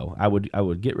would do though. I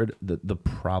would get rid of the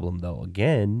problem though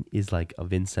again is like a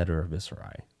Vincent or a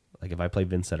Viserai. Like if I play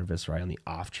Vincent or Viserai on the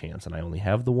off chance and I only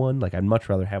have the 1, like I'd much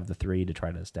rather have the 3 to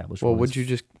try to establish. Well, one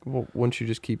wouldn't you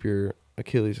just keep your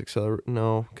Achilles accelerator?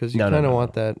 No, because you No, kind of no.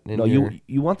 want that in No, your...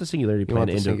 you want the singularity You plan want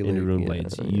the into singularity, Rune yeah,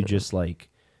 Blades. yeah. You just like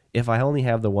if I only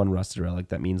have the 1 Rusted Relic,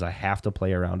 that means I have to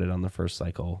play around it on the first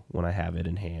cycle when I have it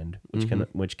in hand,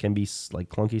 which can be like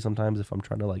clunky sometimes if I'm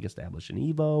trying to like establish an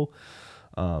Evo.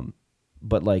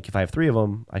 But like if I have 3 of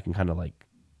them, I can kind of like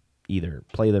either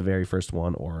play the very first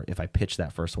one, or if I pitch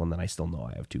that first one, then I still know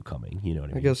I have 2 coming. You know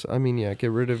what I mean? I mean, yeah,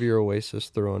 get rid of your Oasis,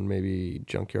 throw in maybe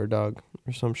Junkyard Dog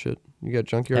or some shit. You got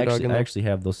Junkyard Dog in I there? actually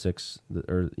have those 6,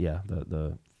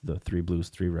 the 3 blues,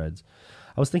 3 reds.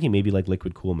 I was thinking maybe like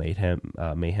Liquid Cool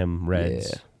Mayhem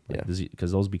Reds. Yeah.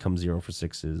 Because those become 0 for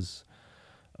 6s,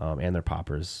 and they're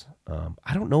poppers.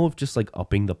 I don't know if just like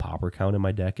upping the popper count in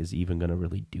my deck is even going to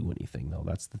really do anything, though.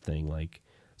 That's the thing. Like,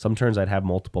 some turns I'd have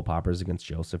multiple poppers against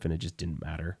Joseph, and it just didn't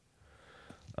matter.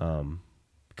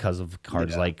 Because of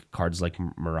cards like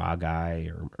Mirage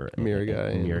or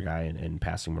Mirage Guy and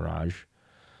Passing Mirage.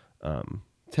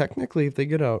 Technically, if they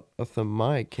get out a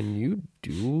Thamai, can you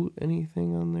do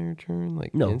anything on their turn?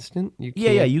 Like, No. instant? You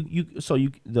Yeah.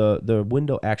 can't? The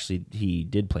window, actually, he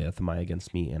did play a Thamai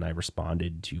against me, and I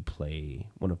responded to play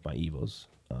one of my Evos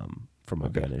from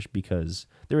advantage, because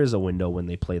there is a window when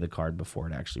they play the card before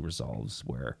it actually resolves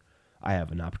where I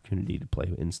have an opportunity to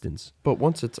play instance. But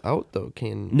once it's out, though,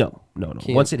 can... No. Can't.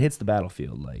 Once it hits the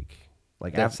battlefield, like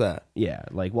That's that. Yeah,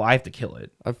 like, well, I have to kill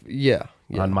it Yeah.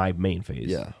 on my main phase.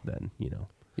 Yeah. Then,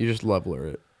 You just leveler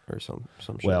it or some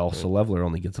shit. Well, right? so Leveler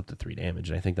only gets up to 3 damage,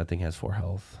 and I think that thing has 4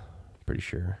 health. Pretty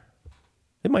sure.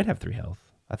 It might have 3 health.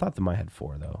 I thought the might had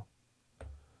 4, though.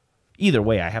 Either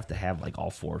way, I have to have like all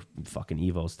 4 fucking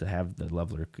Evos to have the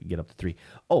Leveler get up to 3.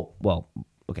 Oh, well,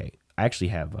 okay. I actually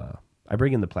have... I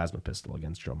bring in the Plasma Pistol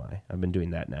against Dromai. I've been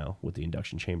doing that now with the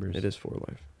induction chambers. It is 4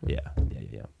 life.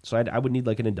 Yeah. So I would need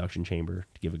like an induction chamber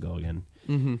to give a go again.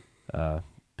 Mm-hmm.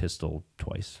 Pistol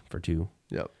twice for 2.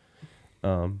 Yep.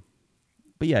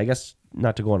 But yeah, I guess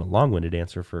not to go on a long-winded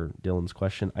answer for Dylan's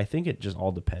question. I think it just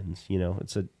all depends.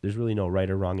 There's really no right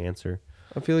or wrong answer.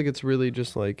 I feel like it's really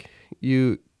just like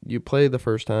you play the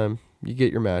first time, you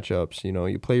get your matchups,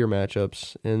 you play your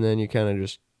matchups, and then you kind of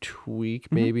just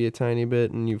tweak maybe a tiny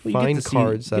bit, and you find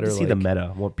cards that are see the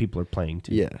meta, what people are playing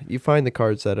to. Yeah, you find the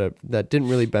cards that didn't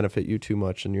really benefit you too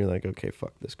much, and you're like, okay,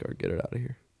 fuck this card, get it out of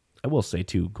here. I will say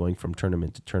too, going from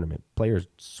tournament to tournament, players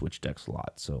switch decks a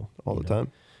lot. So all the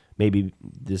time. Maybe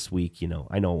this week,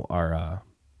 I know our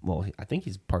I think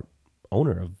he's part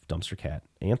owner of Dumpster Cat,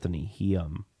 Anthony.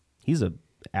 He's a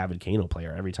avid Kano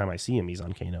player. Every time I see him, he's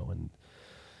on Kano, and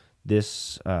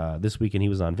this weekend he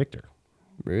was on Victor.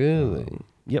 Really?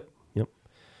 Yep.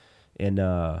 And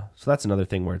so that's another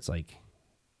thing where it's like,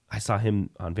 I saw him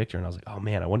on Victor, and I was like, oh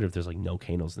man, I wonder if there's like no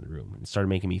Kanos in the room. And it started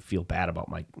making me feel bad about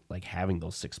my like having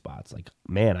those 6 spots. Like,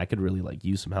 man, I could really like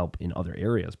use some help in other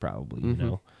areas, probably.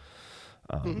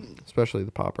 Especially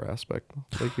the popper aspect,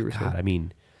 like you were saying. God, I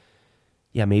mean,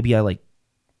 yeah, maybe I like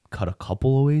cut a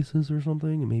couple Oasis or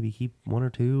something, and maybe keep 1 or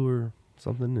 2 or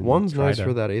something. And One's nice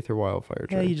for that Aether Wildfire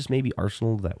Yeah, trade. you just maybe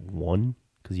Arsenal that 1,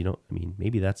 because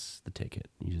maybe that's the ticket.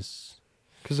 You just...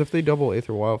 Because if they double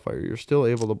Aether Wildfire, you're still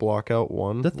able to block out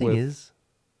 1. The thing is,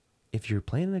 if you're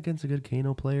playing against a good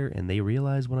Kano player and they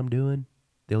realize what I'm doing,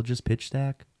 they'll just pitch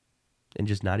stack and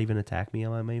just not even attack me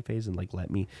on my main phase and like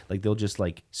let me, like they'll just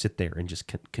like sit there and just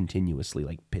continuously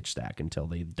like pitch stack until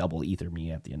they double ether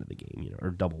me at the end of the game,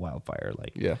 or double Wildfire.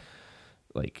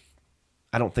 Like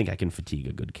I don't think I can fatigue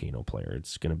a good Kano player.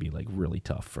 It's going to be like really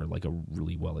tough for like a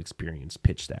really well experienced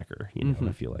pitch stacker,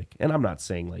 I feel like. And I'm not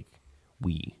saying like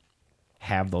we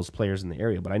have those players in the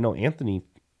area, but I know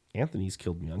Anthony's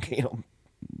killed me on Kano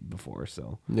before,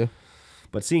 so yeah.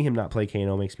 But seeing him not play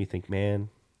Kano makes me think, man,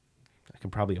 I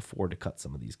can probably afford to cut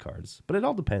some of these cards. But it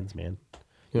all depends, man.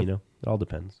 Yep. It all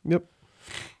depends. Yep.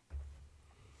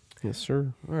 Yes,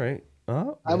 sir. All right.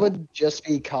 I would just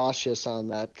be cautious on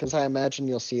that, because I imagine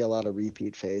you'll see a lot of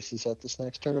repeat faces at this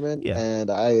next tournament. Yeah. And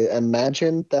I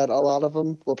imagine that a lot of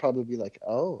them will probably be like,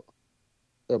 oh,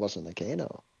 there wasn't a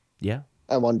Kano. Yeah.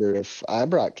 I wonder if I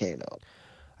brought Kano.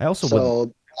 I also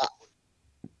would.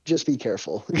 Just be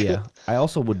careful. Yeah. I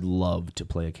also would love to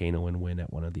play a Kano and win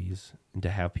at one of these and to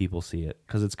have people see it,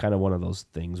 because it's kind of one of those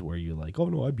things where you're like, oh,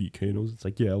 no, I beat Kanos. It's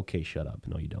like, yeah, okay, shut up.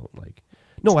 No, you don't. Like,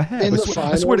 no, I have.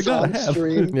 I swear to God, I have.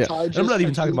 Yeah. I'm not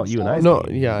even talking about you and I. No,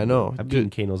 yeah, I know. I've beaten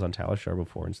Kanos on Talishar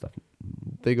before and stuff.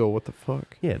 They go, what the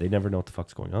fuck? Yeah, they never know what the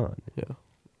fuck's going on. Yeah.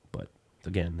 But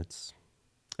again, it's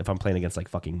if I'm playing against like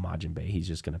fucking Majin Bay, he's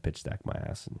just gonna pitch stack my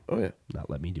ass and not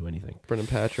let me do anything. Brendan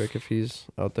Patrick, if he's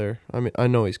out there. I mean, I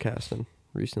know he's casting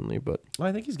recently, but well,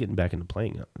 I think he's getting back into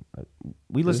playing.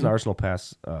 We listen to Arsenal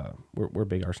Pass. We're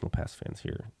big Arsenal Pass fans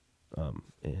here,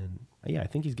 and yeah, I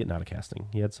think he's getting out of casting.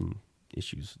 He had some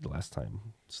issues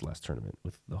this last tournament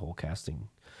with the whole casting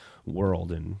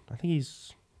world, and I think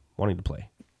he's wanting to play.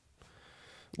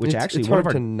 Which actually, it's hard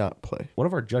to not play. One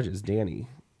of our judges, Danny,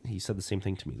 he said the same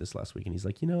thing to me this last week, and he's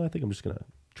like, I think I'm just gonna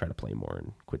try to play more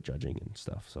and quit judging and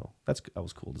stuff. So that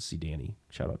was cool to see Danny.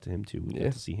 Shout out to him too. We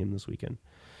got to see him this weekend.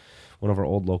 one of our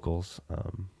old locals.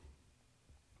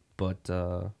 But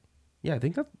yeah, I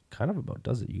think that kind of about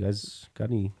does it. You guys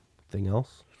got anything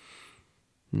else?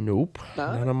 Nope,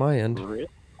 Nah. not on my end. Really?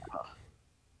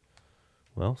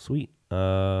 Well, sweet.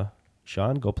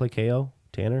 Sean, go play KO.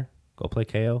 Tanner, go play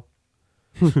KO.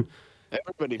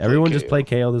 Everybody. Everyone just play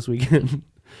KO this weekend.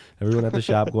 Everyone at the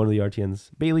shop going to the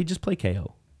RTNs. Bailey, just play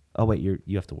KO. Oh wait, you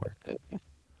have to work.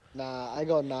 Nah, I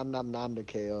go nom nom nom to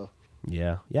KO.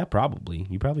 Yeah, probably.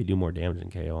 You probably do more damage than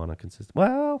KO on a consistent.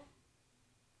 Well,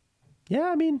 yeah,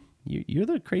 I mean, you're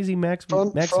the crazy max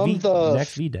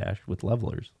V dash with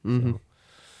levelers. Mhm. So.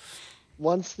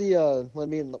 Once when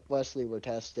me and Wesley were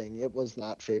testing, it was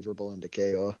not favorable into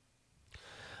KO.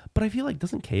 But I feel like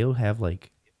doesn't KO have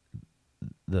like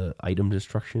the item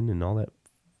destruction and all that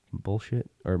bullshit?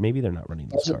 Or maybe they're not running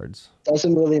these cards.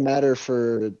 Doesn't really matter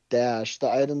for dash.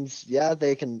 The items, yeah,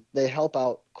 they help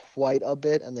out quite a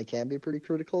bit and they can be pretty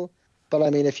critical. But I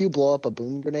mean, if you blow up a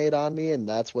boom grenade on me and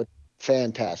that's what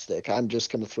fantastic. I'm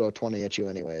just gonna throw 20 at you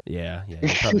anyway. Yeah, you're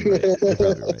probably right. You're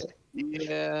probably right.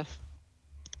 Yeah.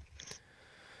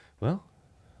 Well,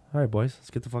 all right, boys,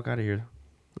 let's get the fuck out of here.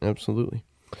 Absolutely.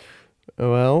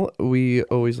 Well, we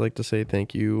always like to say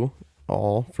thank you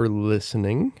all for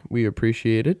listening. We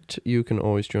appreciate it. You can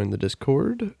always join the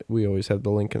Discord. We always have the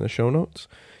link in the show notes.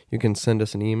 You can send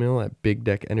us an email at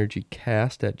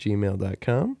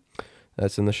bigdeckenergycast@gmail.com.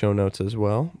 That's in the show notes as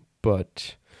well.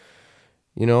 But,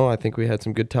 I think we had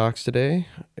some good talks today.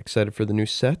 Excited for the new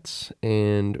sets,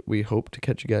 and we hope to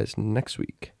catch you guys next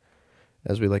week.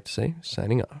 As we like to say,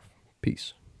 signing off.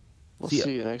 Peace. We'll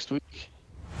see you next week.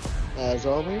 As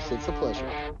always, it's a pleasure.